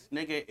 Shit. This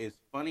nigga is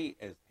funny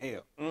as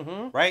hell,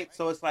 right?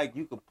 So it's like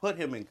you could put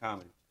him in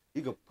comedy.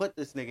 You could put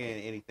this nigga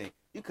in anything.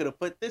 You could have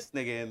put this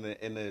nigga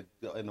in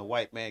the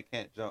White Man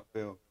Can't Jump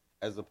film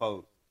as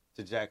opposed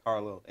to Jack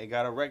Harlow and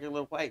got a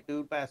regular white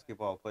dude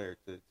basketball player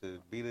to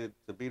be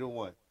the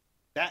one.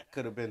 That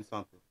could have been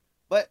something.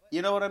 But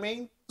you know what I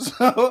mean?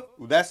 So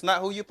that's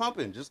not who you're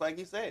pumping, just like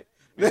you said.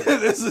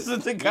 This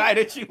isn't the guy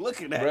that you're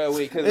looking at. Bro,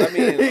 wait, because I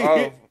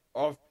mean,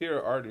 off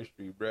pure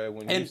artistry, bro,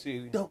 when you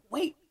see...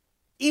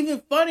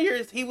 Even funnier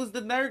is he was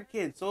the nerd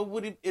kid, so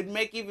it'd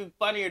make even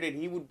funnier that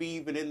he would be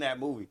even in that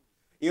movie.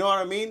 You know what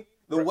I mean?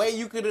 The way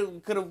you could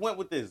have went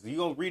with this. You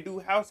gonna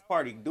redo House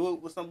Party, do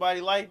it with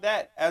somebody like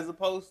that, as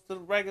opposed to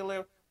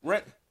regular...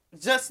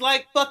 Just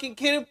like fucking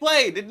Kid and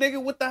Play. The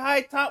nigga with the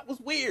high top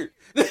was weird.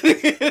 You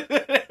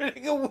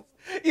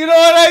know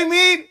what I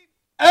mean?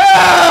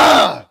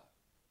 Ah!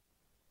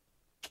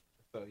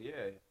 So,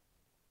 yeah.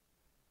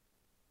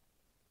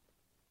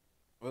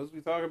 What was we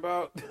talking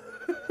about?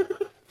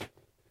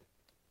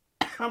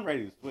 I'm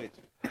ready to switch.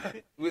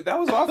 That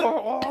was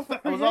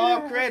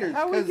all creators.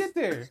 How we get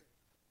there?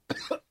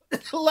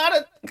 A lot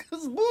of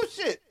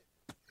bullshit.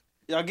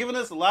 Y'all giving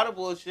us a lot of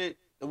bullshit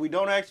that we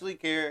don't actually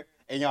care.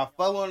 And y'all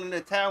following the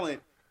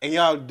talent, and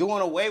y'all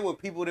doing away with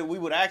people that we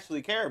would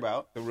actually care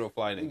about. The real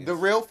fly niggas. The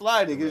real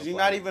fly niggas. You're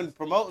not even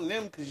promoting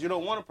them because you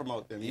don't want to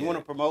promote them. You want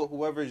to promote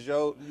whoever's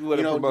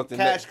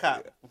cash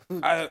cop.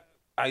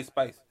 Ice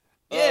Spice.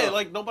 Yeah,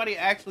 like nobody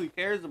actually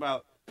cares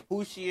about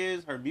who she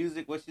is, her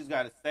music, what she's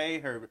got to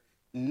say,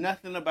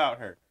 nothing about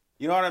her.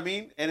 You know what I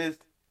mean? And it's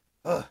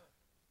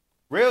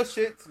real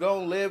shit's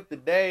gonna live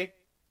today,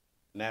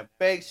 and that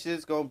fake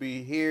shit's gonna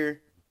be here,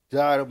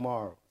 die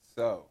tomorrow.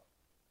 So.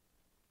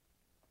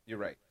 You're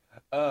right.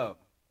 I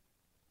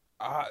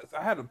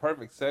had a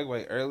perfect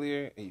segue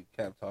earlier, and you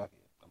kept talking.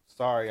 I'm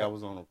sorry, I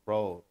was on a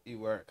roll. You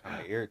were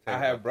kind of irritated. I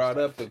had brought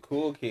up the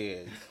cool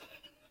kids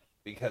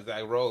because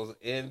I rose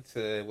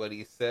into what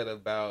he said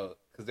about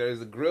because there's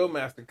a grill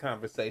master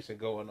conversation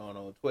going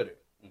on Twitter,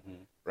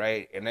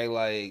 right? And they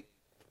like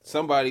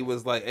somebody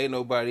was like, "Ain't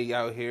nobody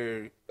out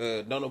here,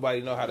 don't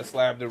nobody know how to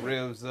slab the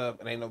ribs up,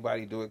 and ain't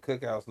nobody doing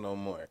cookouts no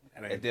more."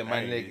 And then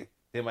my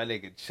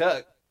nigga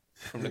Chuck.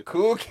 From the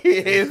cool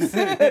kids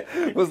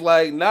was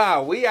like,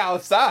 nah, we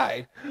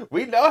outside.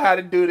 We know how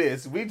to do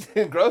this.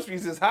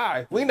 Groceries is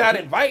high. We not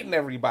inviting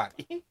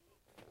everybody.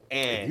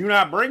 And if you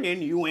not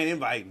bringing, you ain't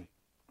inviting.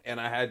 And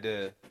I had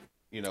to,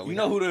 you know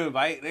who to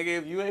invite, nigga.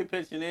 If you ain't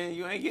pitching in,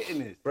 you ain't getting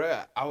this.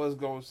 Bruh, I was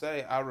gonna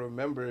say, I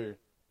remember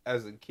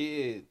as a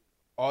kid,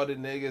 all the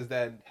niggas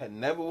that had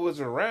never was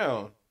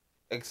around,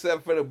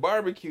 except for the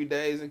barbecue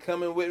days and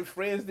coming with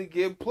friends to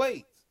give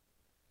plates.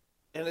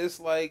 And it's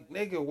like,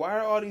 nigga, why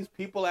are all these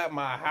people at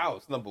my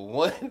house? Number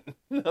one.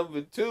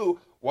 Number two,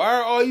 why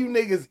are all you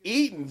niggas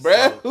eating,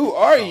 bruh? Who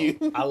are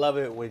you? I love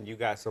it when you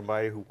got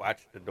somebody who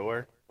watches the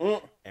door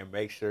and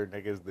make sure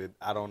niggas that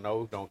I don't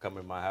know don't come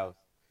in my house.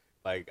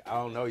 Like, I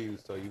don't know you,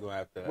 so you going to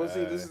have to... Well,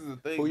 see, this is the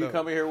thing, who you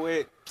coming here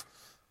with?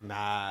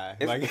 Nah.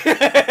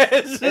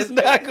 It's just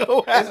not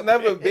going to happen.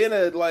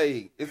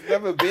 It's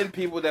never been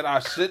people that I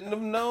shouldn't have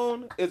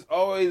known. It's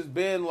always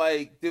been,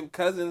 like, them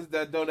cousins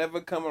that don't ever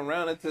come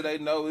around until they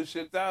know this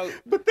shit's out.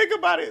 But think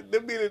about it.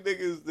 Them be the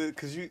niggas that...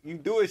 Because you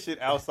doing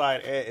shit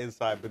outside and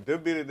inside, but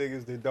them be the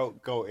niggas that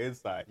don't go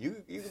inside.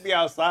 You can be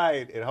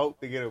outside and hope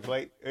to get a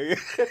plate.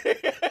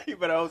 You be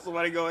better hope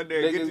somebody go in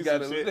there and get you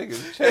some shit.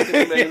 Niggas checking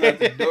the niggas at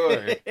the door.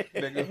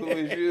 Nigga, who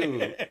is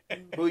you?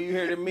 Who you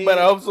here to meet?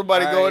 Better hope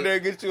somebody go in there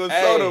and get you a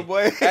soda,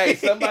 boy. Hey,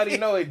 somebody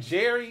know a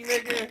Jerry,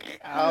 nigga?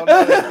 I don't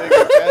know this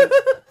nigga.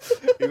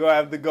 You're gonna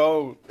have to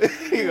go.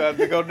 You're gonna have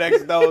to go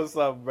next door or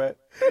something, bro.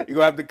 You're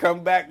gonna have to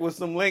come back with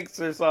some links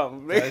or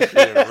something. That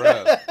shit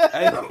rough.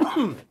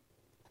 Hey,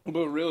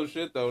 but real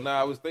shit though. Now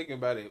I was thinking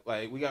about it.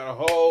 Like we got a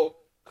whole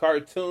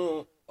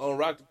cartoon on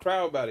Rock the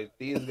Crowd about it.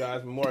 These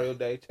guys Memorial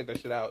Day. Check that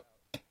shit out.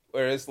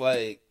 Where it's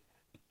like,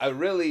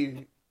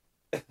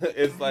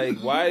 it's like,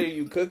 why are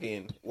you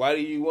cooking? Why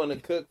do you want to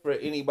cook for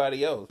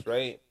anybody else,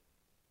 right?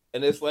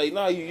 And it's like,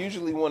 no, you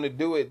usually want to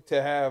do it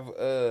to have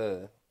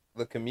the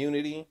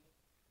community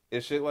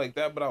and shit like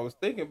that. But I was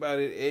thinking about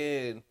it,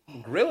 and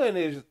grilling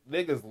is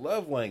niggas'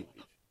 love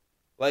language.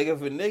 Like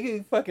if a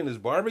nigga fucking is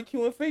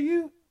barbecuing for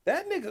you,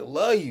 that nigga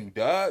love you,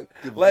 dog.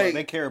 Like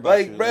they care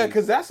about you, bruh,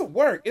 because that's a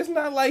work. It's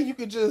not like you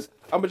could just,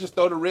 I'm gonna just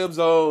throw the ribs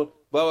on,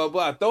 blah blah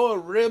blah.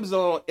 Throwing ribs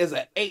on is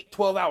an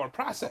 12 hour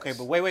process. Okay,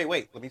 but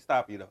wait. Let me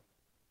stop you though.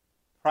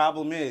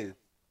 Problem is,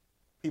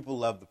 people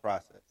love the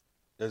process.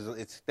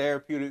 It's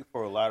therapeutic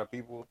for a lot of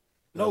people.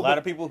 No, a lot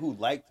of people who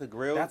like to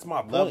grill, that's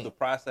my point. Love the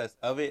process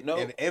of it. No.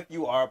 And if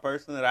you are a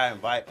person that I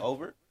invite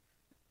over,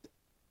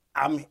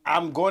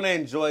 I'm going to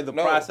enjoy the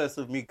process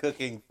of me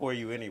cooking for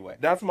you anyway.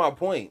 That's my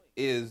point.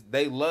 Is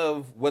they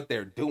love what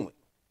they're doing,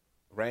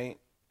 right?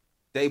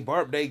 They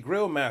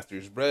grill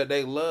masters, bro.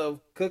 They love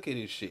cooking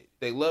and shit.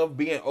 They love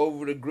being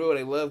over the grill.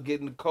 They love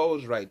getting the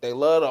coals right. They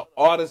love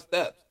all the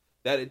steps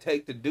that it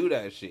takes to do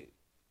that shit,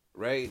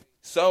 right?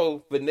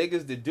 So for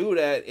niggas to do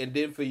that, and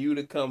then for you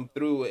to come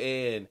through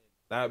and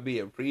not be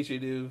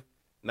appreciative,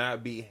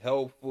 not be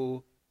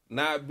helpful,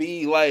 not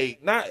be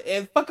like,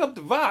 and fuck up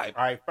the vibe.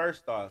 All right,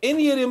 first off,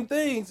 any of them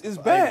things is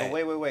bad.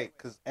 But wait,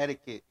 because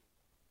etiquette.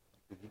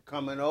 If you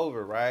coming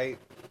over, right?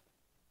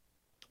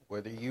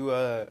 Whether you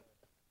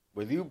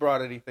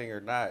brought anything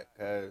or not,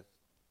 because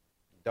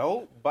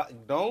don't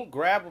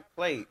grab a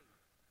plate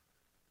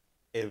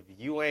if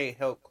you ain't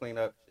helped clean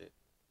up shit.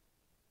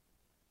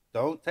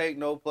 Don't take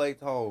no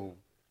plates home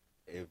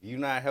if you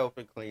not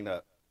helping clean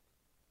up.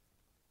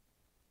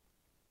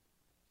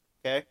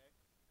 Okay?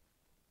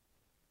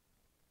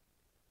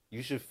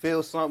 You should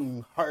feel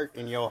something hurt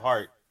in your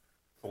heart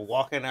for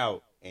walking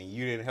out and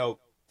you didn't help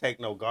take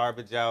no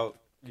garbage out.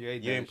 You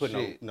didn't put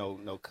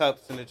no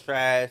cups in the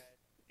trash.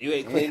 You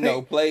ain't clean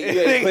no plate.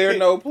 You ain't clear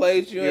no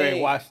plates. You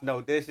ain't washed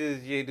no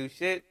dishes. You ain't do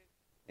shit.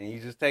 And you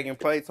just taking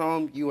plates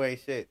home. You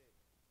ain't shit.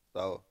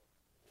 So,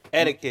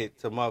 etiquette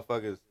to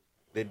motherfuckers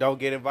that don't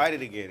get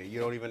invited again and you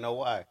don't even know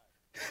why.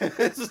 You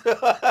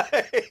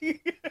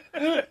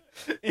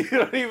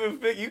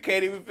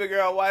can't even figure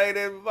out why they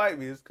didn't invite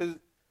me. It's because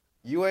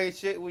you ain't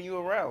shit when you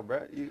around,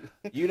 bro.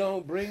 You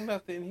don't bring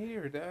nothing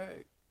here,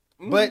 dog.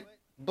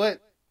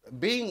 But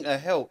being a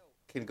help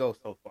can go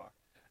so far.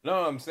 No,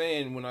 I'm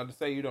saying when I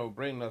say you don't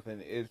bring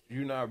nothing, is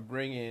you're not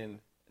bringing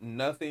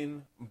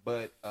nothing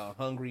but a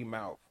hungry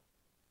mouth.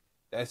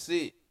 That's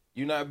it.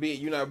 You're not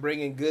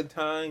bringing good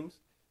times.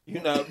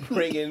 You're not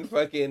bringing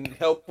fucking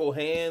helpful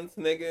hands,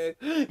 nigga.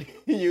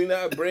 You're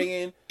not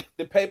bringing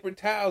the paper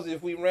towels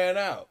if we ran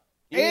out.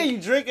 And you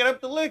drinking up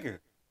the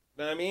liquor.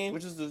 Know what I mean?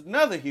 Which is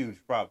another huge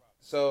problem.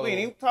 So we ain't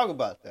even talk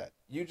about that.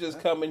 You just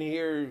coming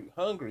here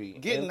hungry.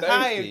 Getting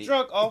high and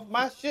drunk off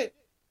my shit.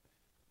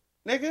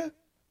 Nigga.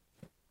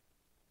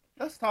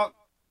 Let's talk.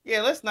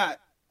 Yeah, let's not.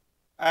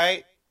 All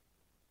right.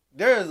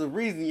 There is a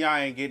reason y'all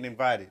ain't getting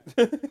invited.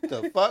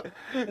 The fuck?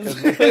 Because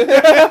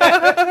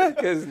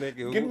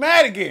nigga, get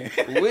mad again.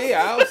 We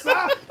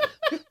outside.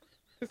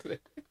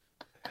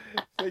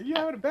 So you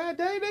having a bad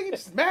day, nigga?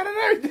 Just mad at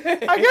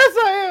everything. I guess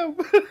I am.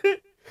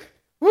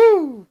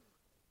 Woo.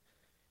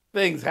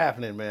 Things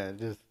happening, man.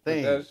 Just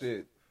things. That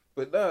shit.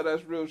 But no,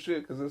 that's real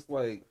shit. Because it's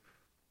like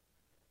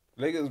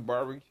niggas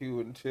barbecue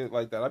and shit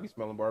like that. I be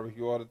smelling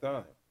barbecue all the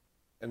time.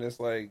 And it's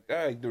like,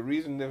 dang, the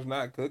reason there's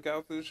not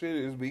cookouts and shit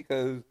is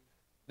because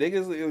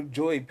niggas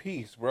enjoy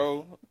peace,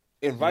 bro.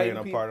 Inviting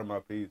people, part of my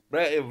peace.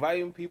 Bro,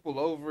 inviting people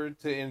over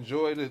to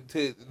enjoy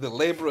the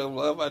labor of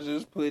love I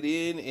just put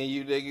in, and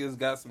you niggas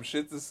got some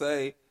shit to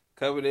say,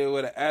 coming in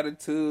with an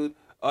attitude,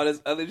 all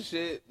this other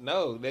shit.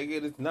 No,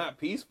 nigga, it's not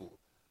peaceful.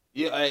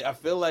 Yeah, I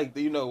feel like,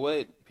 you know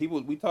what?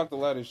 We talked a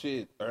lot of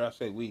shit, or I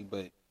say we,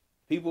 but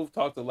people have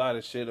talked a lot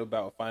of shit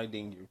about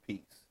finding your peace.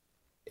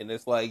 And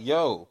it's like,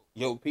 your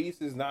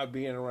peace is not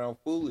being around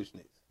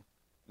foolishness.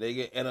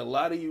 Nigga, and a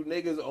lot of you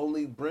niggas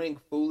only bring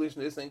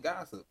foolishness and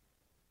gossip.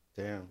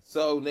 Damn.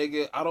 So,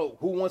 nigga,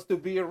 who wants to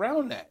be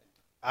around that?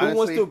 Honestly, who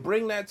wants to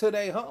bring that to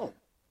their home?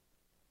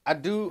 I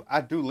do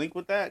link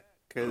with that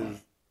because,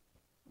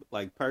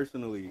 like,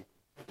 personally,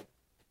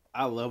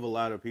 I love a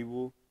lot of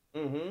people.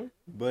 Mm-hmm.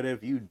 But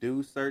if you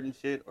do certain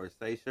shit or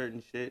say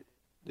certain shit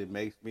that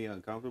makes me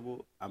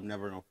uncomfortable, I'm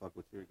never gonna fuck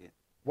with you again.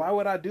 Why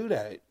would I do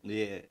that?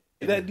 Yeah.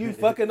 That you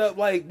fucking up,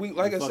 like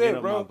I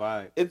said,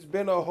 bro. It's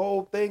been a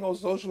whole thing on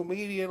social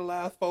media in the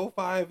last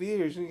 4-5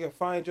 years. You can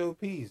find your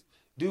peace.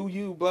 Do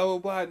you blah blah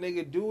blah,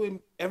 nigga?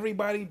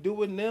 Everybody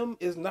doing them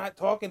is not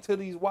talking to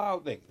these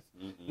wild niggas.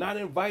 Not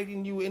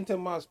inviting you into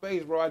my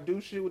space, bro. I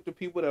do shit with the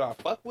people that I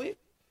fuck with,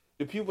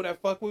 the people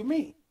that fuck with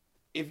me.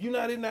 If you're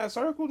not in that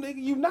circle,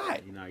 nigga, you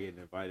not. You're not getting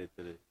invited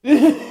to this.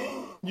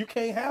 You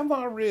can't have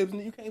my ribs,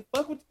 and you can't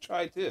fuck with the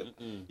tri-tip.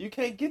 You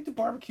can't get the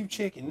barbecue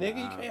chicken,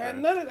 nigga. You can't have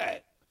none of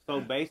that. So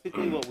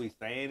basically what we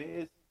saying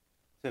is,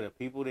 to the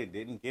people that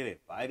didn't get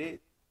invited,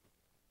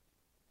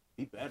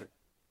 be better.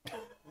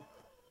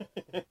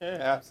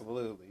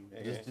 Absolutely,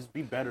 man. Just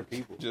be better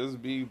people.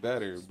 Just be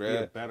better, Just bro. be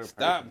a better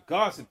Stop person.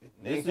 gossiping.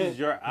 This is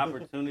your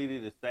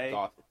opportunity to say,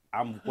 Gossip.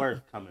 I'm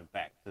worth coming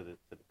back to the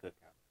cookout.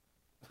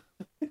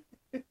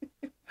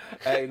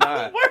 Hey,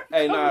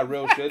 nah,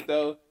 real shit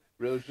though.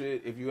 Real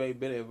shit. If you ain't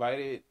been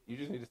invited, you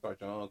just need to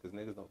start your own because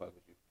niggas don't fuck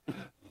with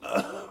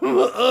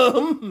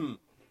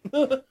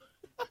you.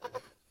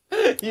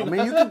 I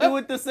mean, you can do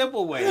it the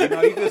simple way. You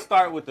know, you can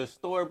start with the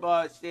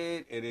store-bought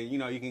shit, and then, you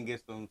know, you can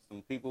get some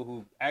people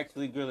who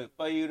actually grill it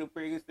for you to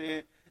bring us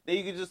in. Then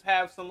you can just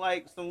have some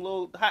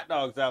little hot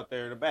dogs out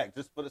there in the back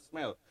just for the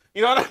smell.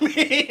 You know what I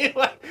mean?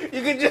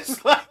 You can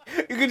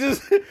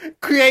just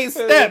create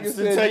steps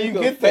until you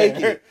get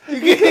there. You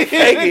can fake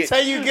it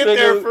until you get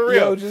there for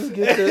real. Yo, just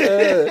get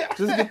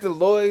the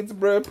Lloyd's,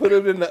 bro. Put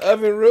it in the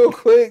oven real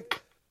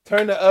quick.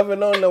 Turn the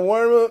oven on to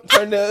warm up.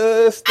 Turn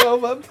the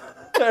stove up.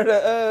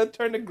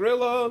 Turn the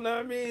grill on. Know what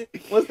I mean,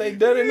 once they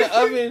done in the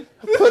oven,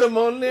 put them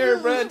on there,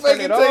 bro. Just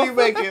fake it till you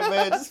make it,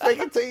 man. Just fake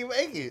it till you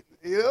make it.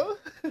 You know?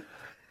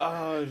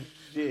 Oh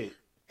shit.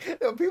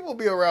 People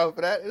be around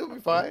for that. It'll be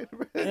fine.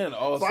 And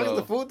also, as long as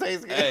the food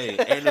tastes good. Hey,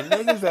 and the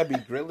niggas that be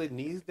grilling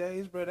these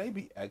days, bro, they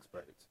be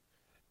experts.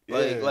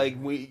 Like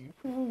we.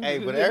 Hey,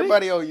 but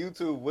everybody on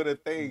YouTube with a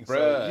thing,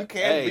 bruh, so you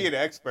can't be an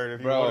expert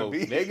if you want to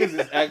be. Niggas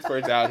is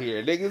experts out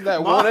here. Niggas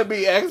that want to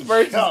be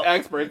experts is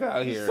experts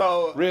out here.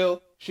 So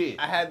real shit.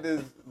 I had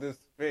this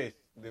fish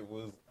that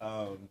was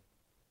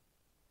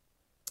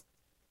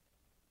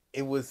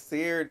it was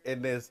seared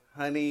in this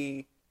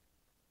honey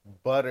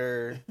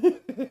butter.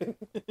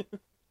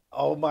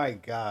 Oh my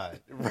god!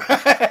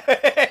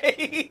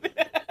 Right.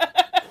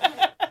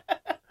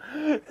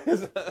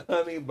 It's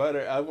honey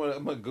butter. I'm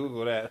gonna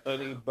Google that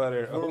honey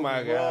butter. Oh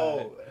my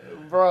god,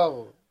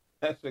 bro!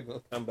 That shit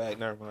gonna come back.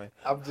 Never mind.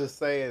 I'm just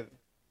saying,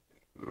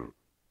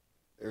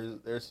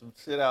 there's some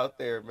shit out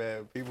there,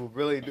 man. People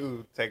really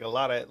do take a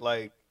lot of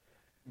bro.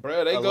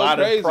 They a go lot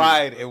crazy. of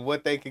pride in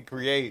what they can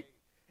create,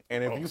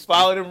 and if you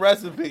follow them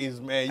recipes,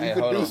 man, you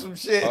can do some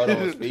shit. Hold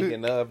on.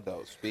 Speaking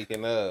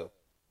of,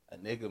 a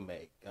nigga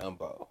made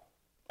gumbo.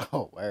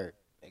 Oh, word.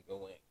 Nigga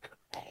went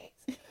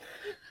crazy.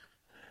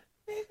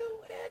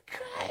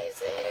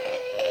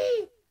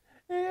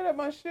 Nigga, that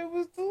my shit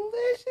was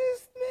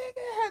delicious,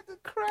 nigga. Had the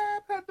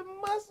crab, had the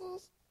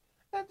mussels,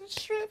 had the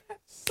shrimp, had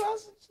the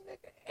sausage,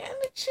 nigga, and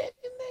the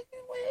chicken, nigga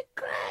went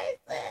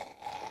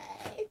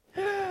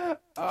crazy.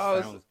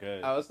 Sounds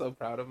good. I was so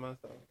proud of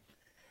myself.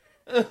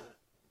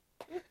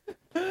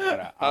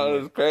 I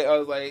was great. I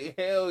was like,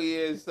 hell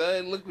yeah,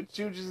 son! Look what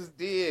you just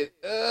did,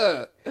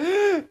 nigga.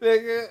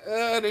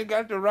 They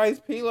got the rice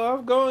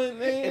pilaf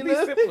going. It be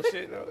simple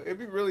shit though. It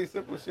be really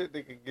simple shit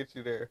that can get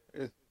you there.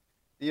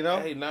 You know?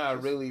 Hey, nah,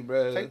 really,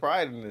 bro. Take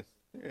pride in this.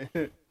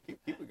 keep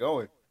it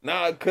going.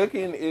 Nah,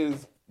 cooking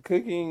is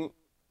cool.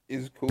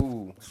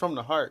 It's from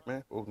the heart,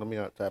 man. Oh, let me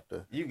not tap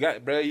the. You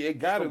got, bro. It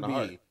gotta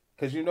be,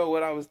 cause you know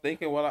what I was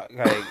thinking.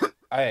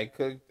 I had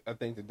cooked. I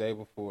think the day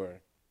before.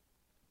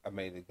 I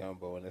made the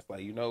gumbo, and it's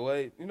like, you know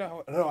what?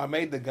 No, I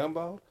made the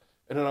gumbo,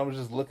 and then I was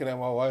just looking at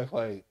my wife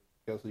like,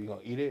 yo, so you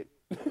gonna eat it?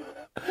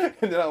 And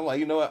then I'm like,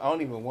 you know what? I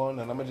don't even want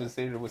none. I'm gonna just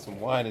sit here with some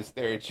wine and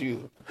stare at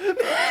you.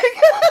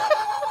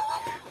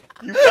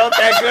 You felt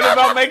that good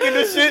about making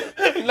this shit?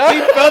 No. He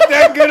felt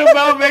that good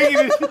about making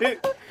this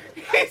shit.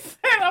 He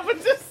said, I'm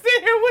gonna just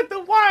sit here with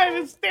the wine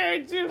and stare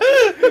at you.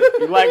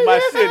 You like my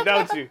shit,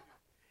 don't you?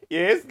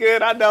 Yeah, it's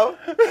good, I know.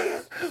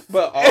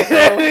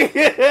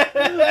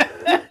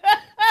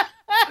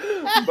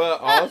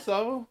 But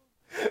also,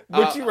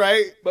 but you're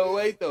right. But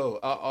wait though,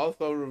 I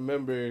also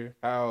remember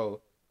how,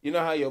 you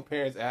know how your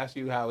parents ask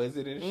you how is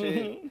it and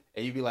shit,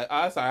 and you be like,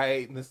 oh, it's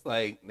alright, and it's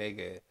like,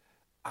 nigga,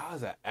 I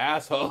was an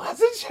asshole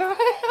as a child.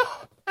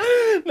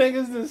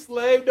 Niggas done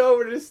slaved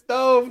over the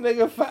stove,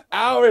 nigga, for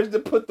hours to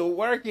put the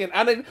work in.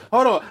 I done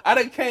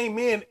came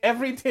in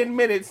every 10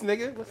 minutes,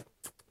 nigga.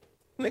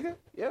 Nigga,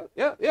 yep.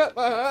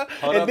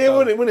 And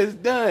then when it's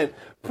done,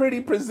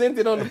 pretty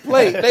presented on the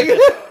plate, nigga.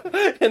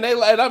 And they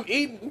like, I'm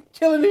eating,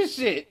 killing this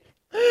shit,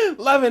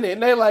 loving it.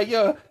 And they like,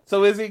 yo,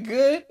 so is it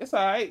good? It's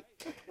all right.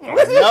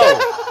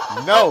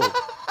 No.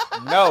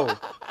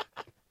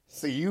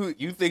 See,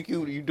 you think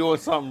you doing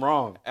something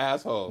wrong,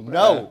 asshole?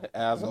 No,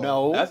 asshole.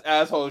 No, that's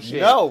asshole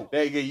shit. No,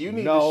 nigga, you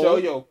need to show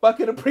your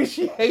fucking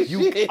appreciation.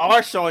 You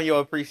are showing your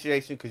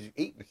appreciation because you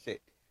eat the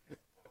shit.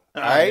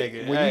 All right,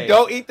 nigga, when you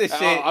don't eat the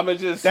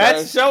shit,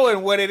 that's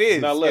showing what it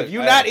is. Now, look, if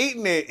you're not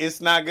eating it,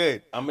 it's not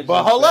good.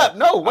 But hold up,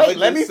 no, wait,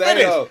 let me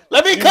finish.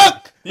 Let me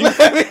cook. You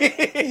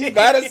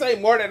gotta say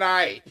more than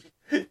I.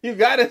 You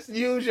gotta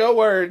use your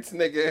words,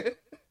 nigga.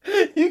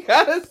 You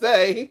gotta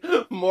say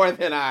more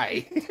than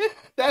I.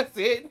 That's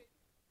it.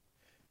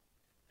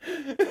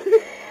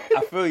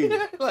 I feel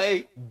you.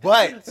 Like,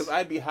 but because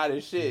I'd be hot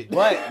as shit.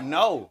 But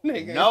no,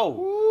 Nigga.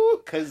 no,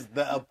 because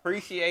the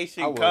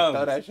appreciation comes.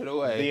 Throw that shit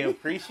away. The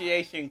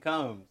appreciation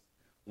comes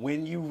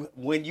when you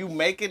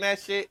making that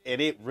shit,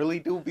 and it really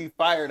do be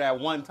fired at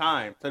one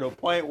time to the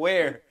point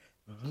where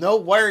no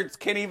words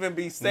can even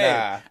be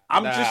said.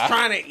 I'm just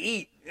trying to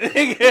eat.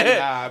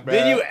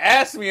 Then you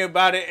ask me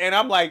about it, and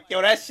I'm like,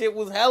 yo, that shit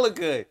was hella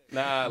good.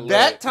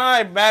 That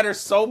time matters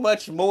so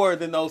much more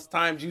than those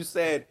times you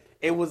said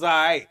it was all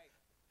right.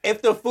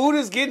 If the food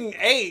is getting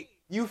ate,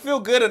 you feel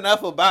good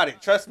enough about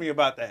it. Trust me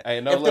about that. Hey,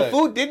 no, if the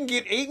food didn't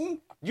get eaten,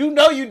 you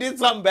know you did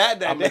something bad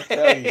that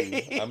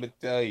day. I'm going to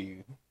tell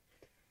you.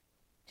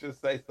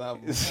 Just say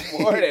something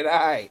more than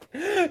I.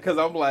 Because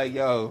I'm like,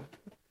 yo,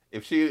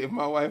 if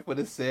my wife would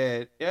have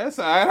said, yeah, it's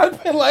all right,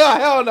 I'd been like, oh,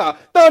 hell no.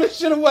 Throw this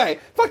shit away.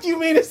 Fuck you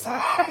mean it's all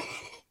right?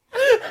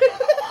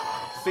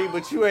 See,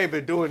 but you ain't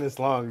been doing this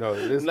long, though.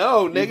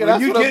 No, nigga,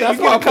 that's you what get, that's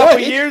you get a couple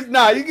years.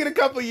 Nah, you get a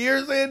couple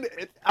years in,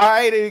 all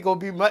right, it ain't going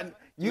to be mutton.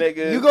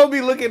 You gonna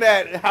be looking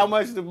at how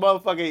much the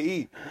motherfucker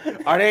eat.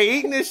 Are they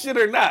eating this shit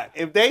or not?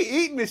 If they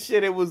eating this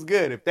shit, it was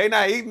good. If they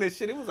not eating this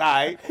shit, it was all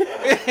right.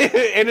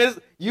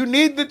 And you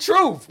need the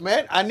truth,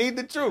 man. I need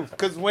the truth.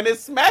 Because when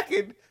it's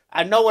smacking,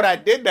 I know what I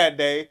did that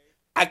day.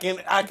 I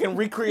can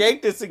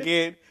recreate this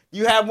again.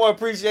 You have more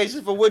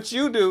appreciation for what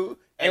you do.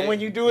 And when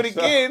you do it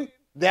again,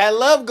 that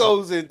love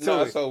goes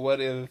into it. So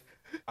what if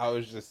I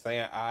was just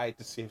saying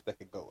to see if they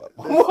could go up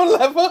one more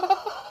level?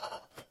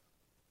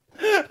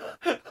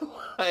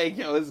 Like,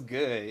 yo, it's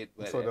good.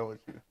 But I'm so done with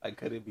you. Like,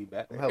 could it be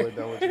better? I'm hella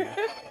done with you.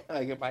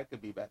 Like, it might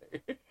could be better.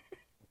 I'm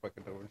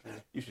fucking done with you.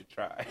 You should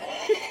try.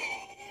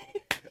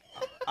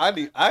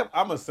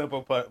 I'm a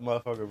simple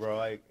motherfucker, bro.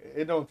 Like,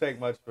 it don't take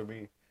much for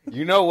me.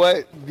 You know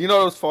what? You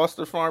know those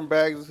Foster Farm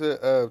bags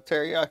of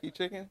teriyaki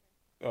chicken?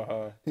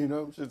 Uh-huh. You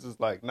know, shit's just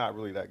like not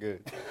really that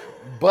good.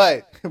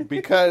 But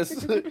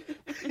because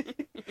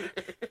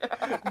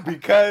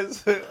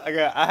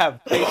I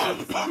have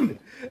patience,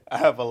 I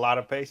have a lot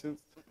of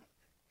patience.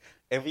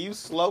 If you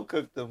slow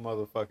cook them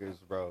motherfuckers,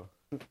 bro,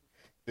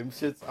 them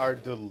shits are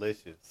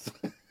delicious.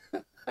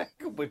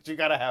 But you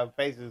gotta have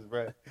patience,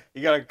 bro.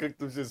 You gotta cook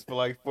them shits for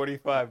like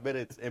 45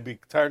 minutes and be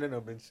turning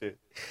them and shit.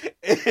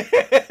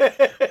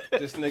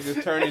 This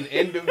nigga's turning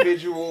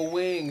individual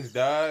wings,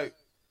 dog.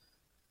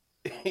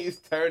 He's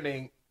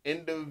turning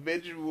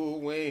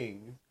individual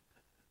wings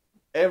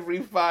every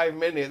 5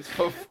 minutes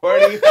for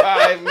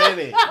 45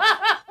 minutes.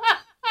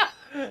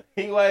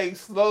 He like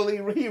slowly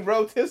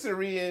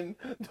rotisserieing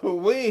the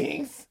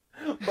wings,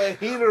 but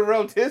he the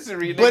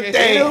rotisserie. But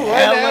they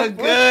hella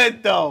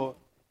good though.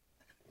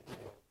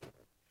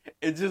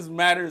 It just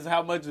matters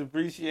how much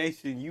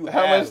appreciation you have.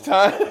 How much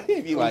time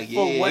you be like,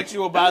 for what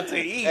you about to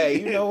eat.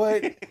 Hey, you know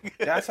what?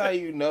 That's how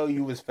you know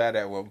you was fat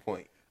at one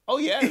point. Oh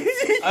yeah,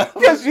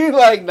 because you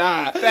like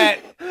fat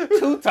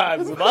 2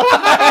 times a month.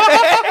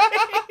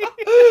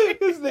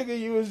 This nigga,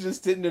 you was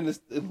just sitting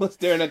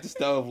staring at the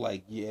stove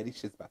like, yeah, these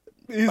shit's about to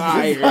be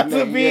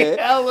fire.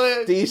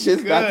 Hella. These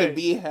shit's about to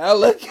be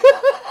hella good.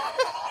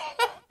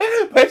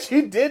 But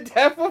you did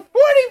that for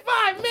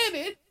 45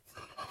 minutes.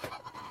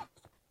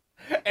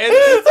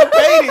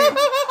 Anticipating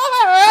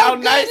how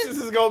nice this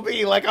is gonna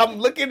be. Like I'm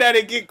looking at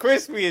it get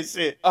crispy and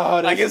shit.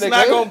 Like it's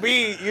not gonna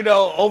be,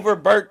 over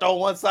burnt on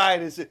one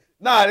side and shit.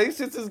 Nah, this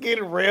shit is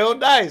getting real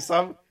nice.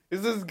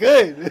 This is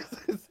good.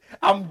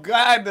 I'm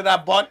glad that I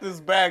bought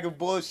this bag of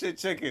bullshit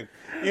chicken.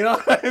 You know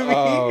what I mean?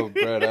 Oh,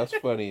 bro, that's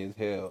funny as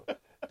hell.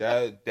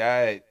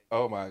 That,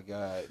 oh my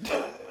God.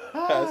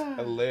 That's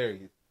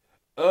hilarious.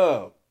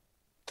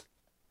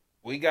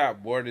 We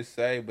got more to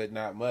say, but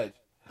not much.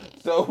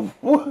 So,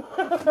 we're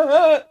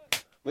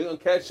going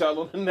to catch y'all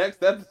on the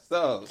next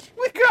episode.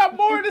 We got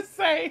more to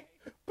say,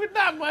 but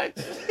not much.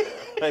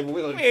 Like,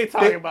 we ain't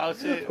talking about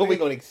shit. But we're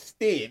going to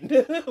extend.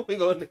 We're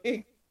going to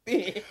extend.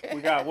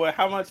 We got what?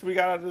 How much we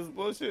got on this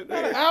bullshit?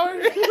 About an hour.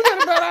 We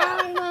got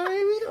about an hour.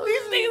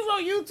 These niggas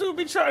on YouTube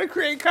be trying to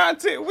create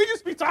content. We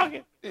just be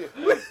talking.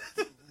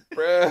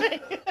 Bruh.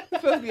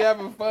 Supposed to be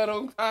having fun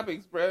on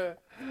topics, bruh.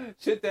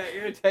 Shit that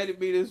irritated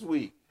me this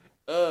week.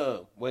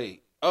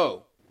 Wait.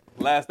 Oh.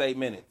 Last 8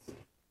 minutes.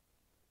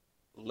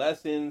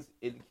 Lessons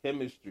in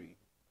Chemistry.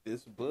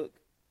 This book.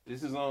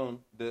 This is on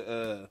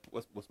the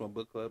what's my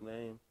book club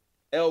name?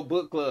 L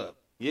Book Club.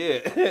 Yeah,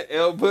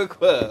 L Book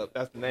Club.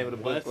 That's the name of the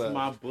book club. What's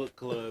my book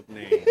club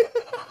name?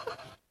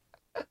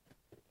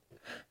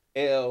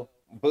 L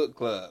Book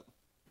Club.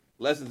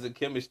 Lessons in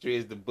Chemistry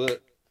is the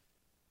book.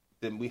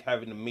 Then we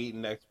having a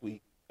meeting next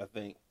week, I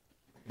think.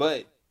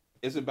 But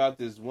it's about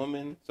this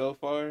woman so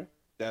far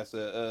that's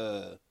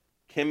a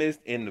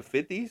chemist in the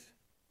 50s.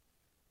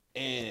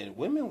 And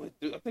women went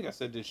through, I think I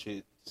said this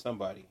shit to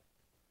somebody.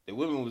 The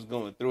women was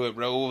going through it,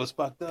 bro. It was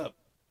fucked up.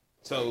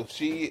 So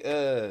she,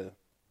 I'm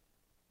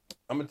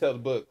going to tell the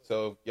book.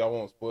 So if y'all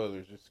want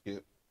spoilers, just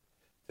skip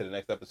to the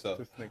next episode.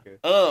 This nigga.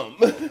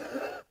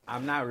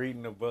 I'm not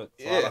reading the book,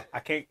 so yeah. I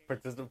can't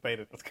participate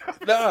in this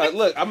conversation. Nah,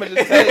 look, I'm going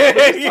to just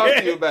talk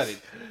to you about it.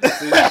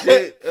 This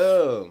shit,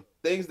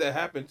 things that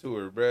happened to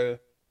her, bro.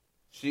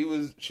 She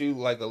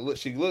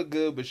looked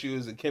good, but she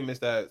was a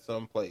chemist at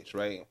some place,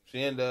 right?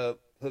 She ended up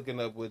hooking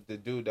up with the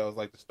dude that was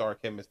like the star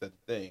chemist at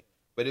the thing.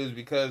 But it was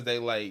because they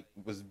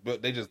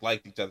just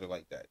liked each other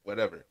like that,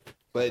 whatever.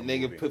 But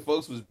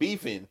folks was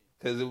beefing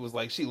because it was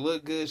like she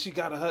looked good, she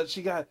got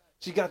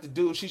the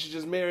dude, she should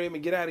just marry him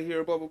and get out of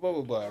here, blah blah blah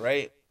blah blah,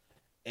 right?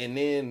 And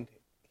then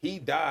he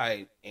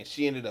died, and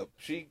she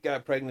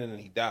got pregnant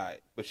and he died,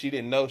 but she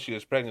didn't know she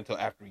was pregnant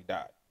until after he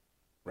died,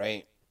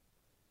 right?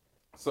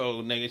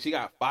 So nigga, she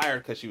got fired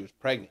because she was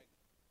pregnant.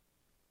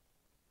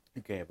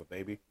 You can't have a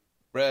baby.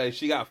 Bruh,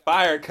 she got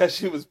fired because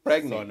she was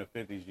pregnant. So in the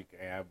 50s, you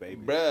can't have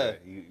babies. Bruh.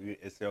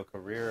 It's your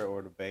career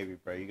or the baby,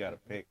 bro. You got to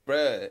pick.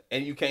 Bruh,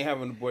 and you can't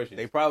have an abortion.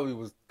 They probably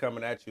was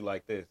coming at you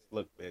like this.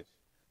 Look, bitch.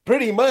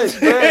 Pretty much,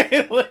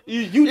 bruh.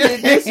 you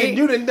did this and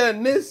you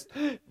done this.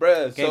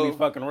 Bruh, can't be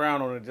fucking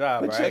around on the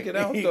job, but right? check it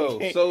out,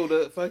 though. So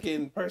the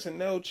fucking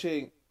personnel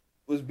chick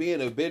was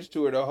being a bitch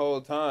to her the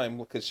whole time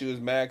because she was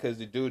mad because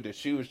the dude that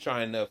she was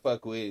trying to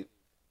fuck with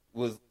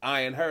was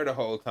eyeing her the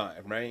whole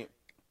time, right?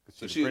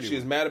 So she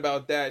was mad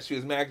about that. She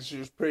was mad because she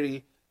was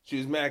pretty. She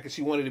was mad because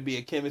she wanted to be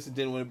a chemist and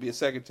didn't want to be a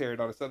secretary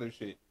and all this other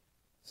shit.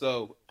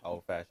 So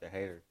old-fashioned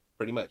hater.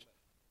 Pretty much.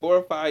 4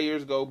 or 5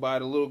 years go by,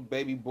 the little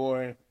baby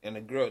born, and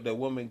the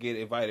woman get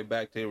invited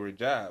back to her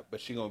job,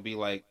 but she gonna be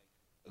like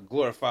a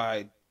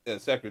glorified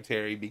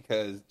secretary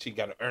because she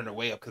got to earn her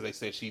way up because they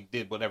said she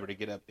did whatever to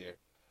get up there.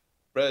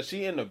 Bruh,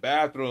 she in the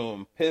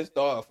bathroom pissed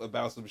off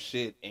about some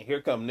shit, and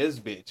here come this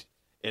bitch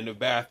in the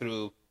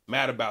bathroom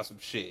mad about some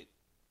shit.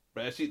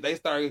 Bruh,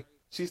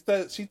 she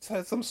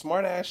said some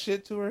smart ass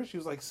shit to her. She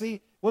was like, see,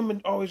 women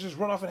always just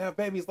run off and have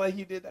babies like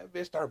you did. That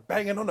bitch started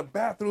banging on the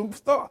bathroom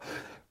stall.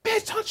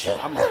 Bitch, don't you?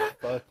 I'm gonna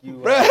fuck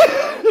you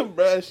up.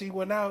 Bruh, she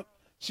went out.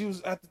 She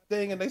was at the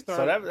thing and they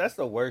started. So that's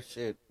the worst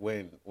shit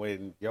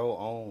when your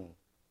own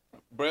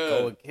bruh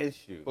go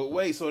against you. But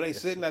wait, so they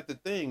sitting at the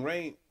thing,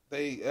 right?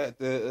 They at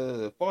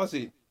the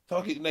faucet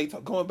talking,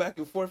 going back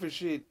and forth and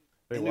shit.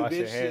 They wash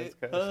your hands,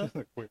 huh?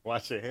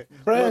 Wash your hands.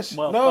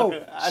 Bruh, no.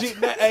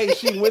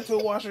 She went to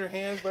wash her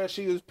hands, bruh.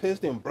 She was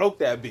pissed and broke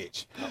that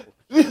bitch.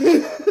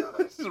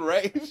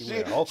 Right?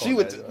 She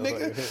went to,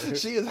 nigga,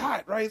 she is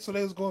hot, right? So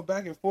they was going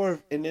back and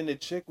forth. And then the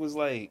chick was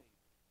like,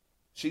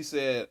 she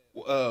said,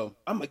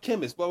 I'm a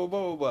chemist, blah, blah,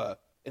 blah, blah, blah.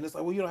 And it's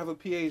like, well, you don't have a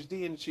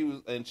PhD.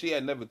 And she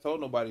had never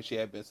told nobody she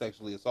had been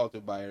sexually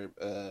assaulted by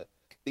her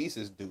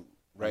thesis dude,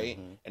 right?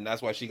 Mm-hmm. And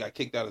that's why she got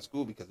kicked out of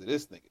school because of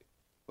this nigga.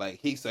 Like,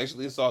 he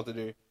sexually assaulted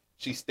her.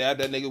 She stabbed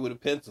that nigga with a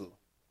pencil.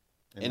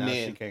 And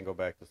then she can't go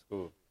back to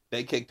school.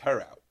 They kicked her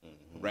out,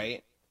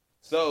 right?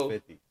 So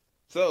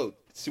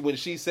when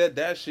she said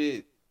that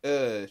shit,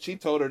 she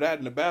told her that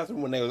in the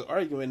bathroom when they was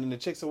arguing, and the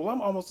chick said, well,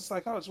 I'm almost a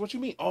psychologist. What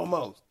you mean,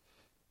 almost?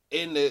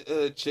 And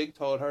the chick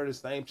told her the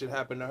same shit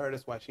happened to her.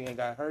 That's why she ain't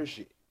got her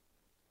shit.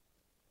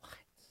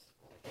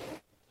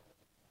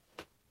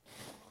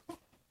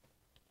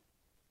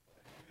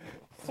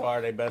 So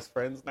are they best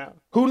friends now?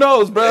 Who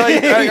knows, bro?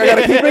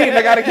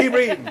 I gotta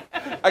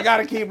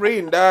keep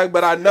reading, dog.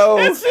 But I know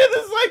that shit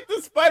is like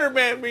the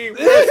Spider-Man meme.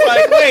 It's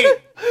like, wait,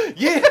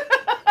 yeah,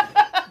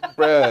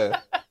 bro.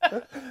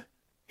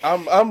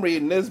 I'm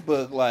reading this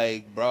book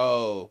like,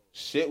 bro,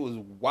 shit was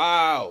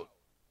wild,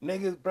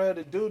 niggas, bro.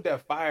 The dude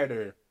that fired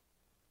her,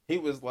 he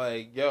was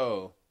like,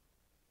 yo,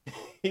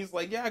 he's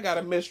like, yeah, I got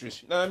a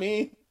mistress. You know what I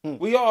mean?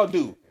 We all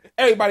do.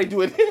 Everybody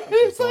do it.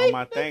 It's like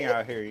my thing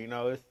out here, you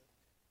know. It's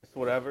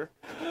whatever.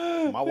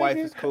 My wife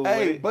is cool with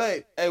it.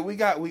 But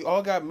we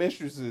all got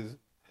mistresses.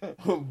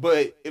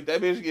 But if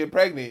that bitch get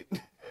pregnant,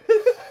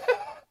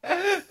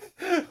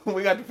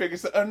 we got to figure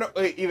something.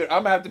 Either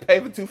I'm gonna have to pay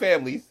for 2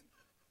 families,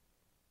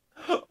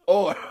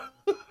 or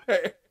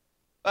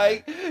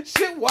like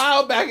shit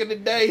wild back in the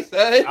day,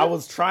 son. I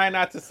was trying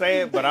not to say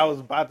it, but I was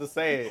about to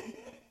say it.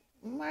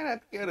 You might have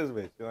to kill this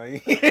bitch.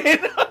 Like,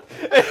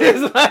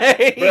 it's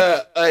like,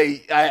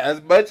 bruh,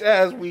 as much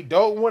as we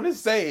don't want to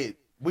say it,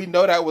 we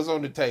know that was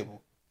on the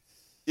table.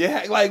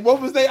 Yeah, like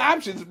what was their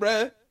options,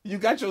 bruh? You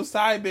got your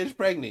side bitch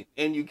pregnant,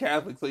 and you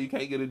Catholic, so you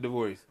can't get a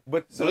divorce.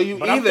 But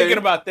I'm thinking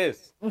about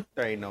this.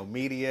 There ain't no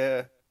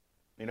media,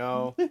 you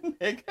know.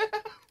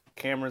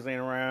 Cameras ain't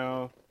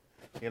around,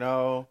 you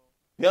know.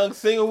 Young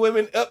single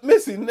women up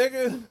missing,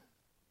 nigga.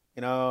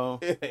 You know,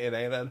 it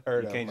ain't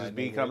unheard of. You can't just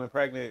be coming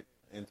pregnant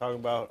and talking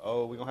about,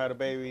 oh, we gonna have a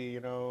baby,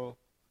 you know.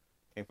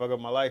 Can't fuck up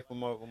my life with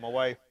my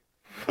wife.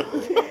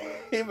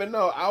 Even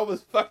though I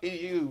was fucking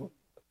you.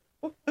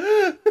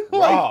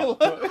 Raw.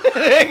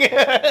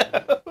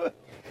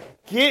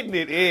 Getting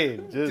it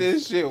in.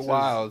 This shit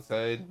wild,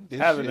 son.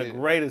 Having the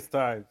greatest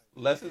time.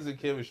 Lessons in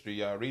chemistry,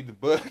 y'all. Read the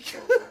book.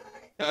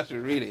 Y'all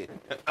should read it.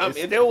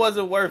 It still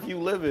wasn't worth you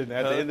living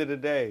at the end of the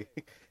day.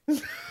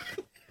 This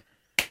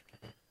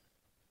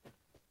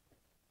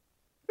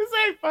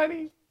ain't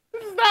funny.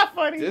 This is not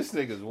funny. This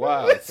nigga's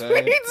wild,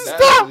 son.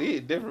 Stop. He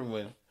a different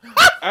one.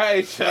 All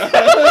right,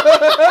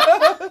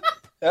 y'all.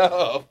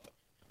 Oh.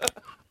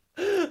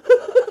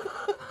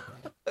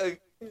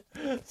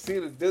 See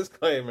the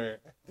disclaimer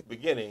at the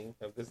beginning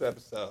of this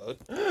episode.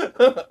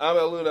 I'm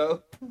El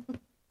Ludo.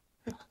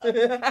 He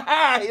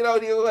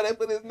don't even want to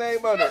put his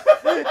name on it.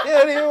 He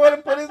don't even want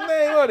to put his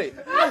name on it.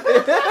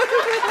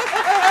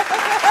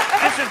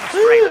 This is the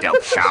Straight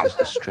Dope Show. This is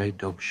the Straight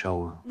Dope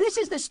Show. This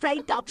is the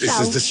Straight Dope Show. This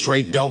is the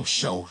Straight Dope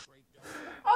Show.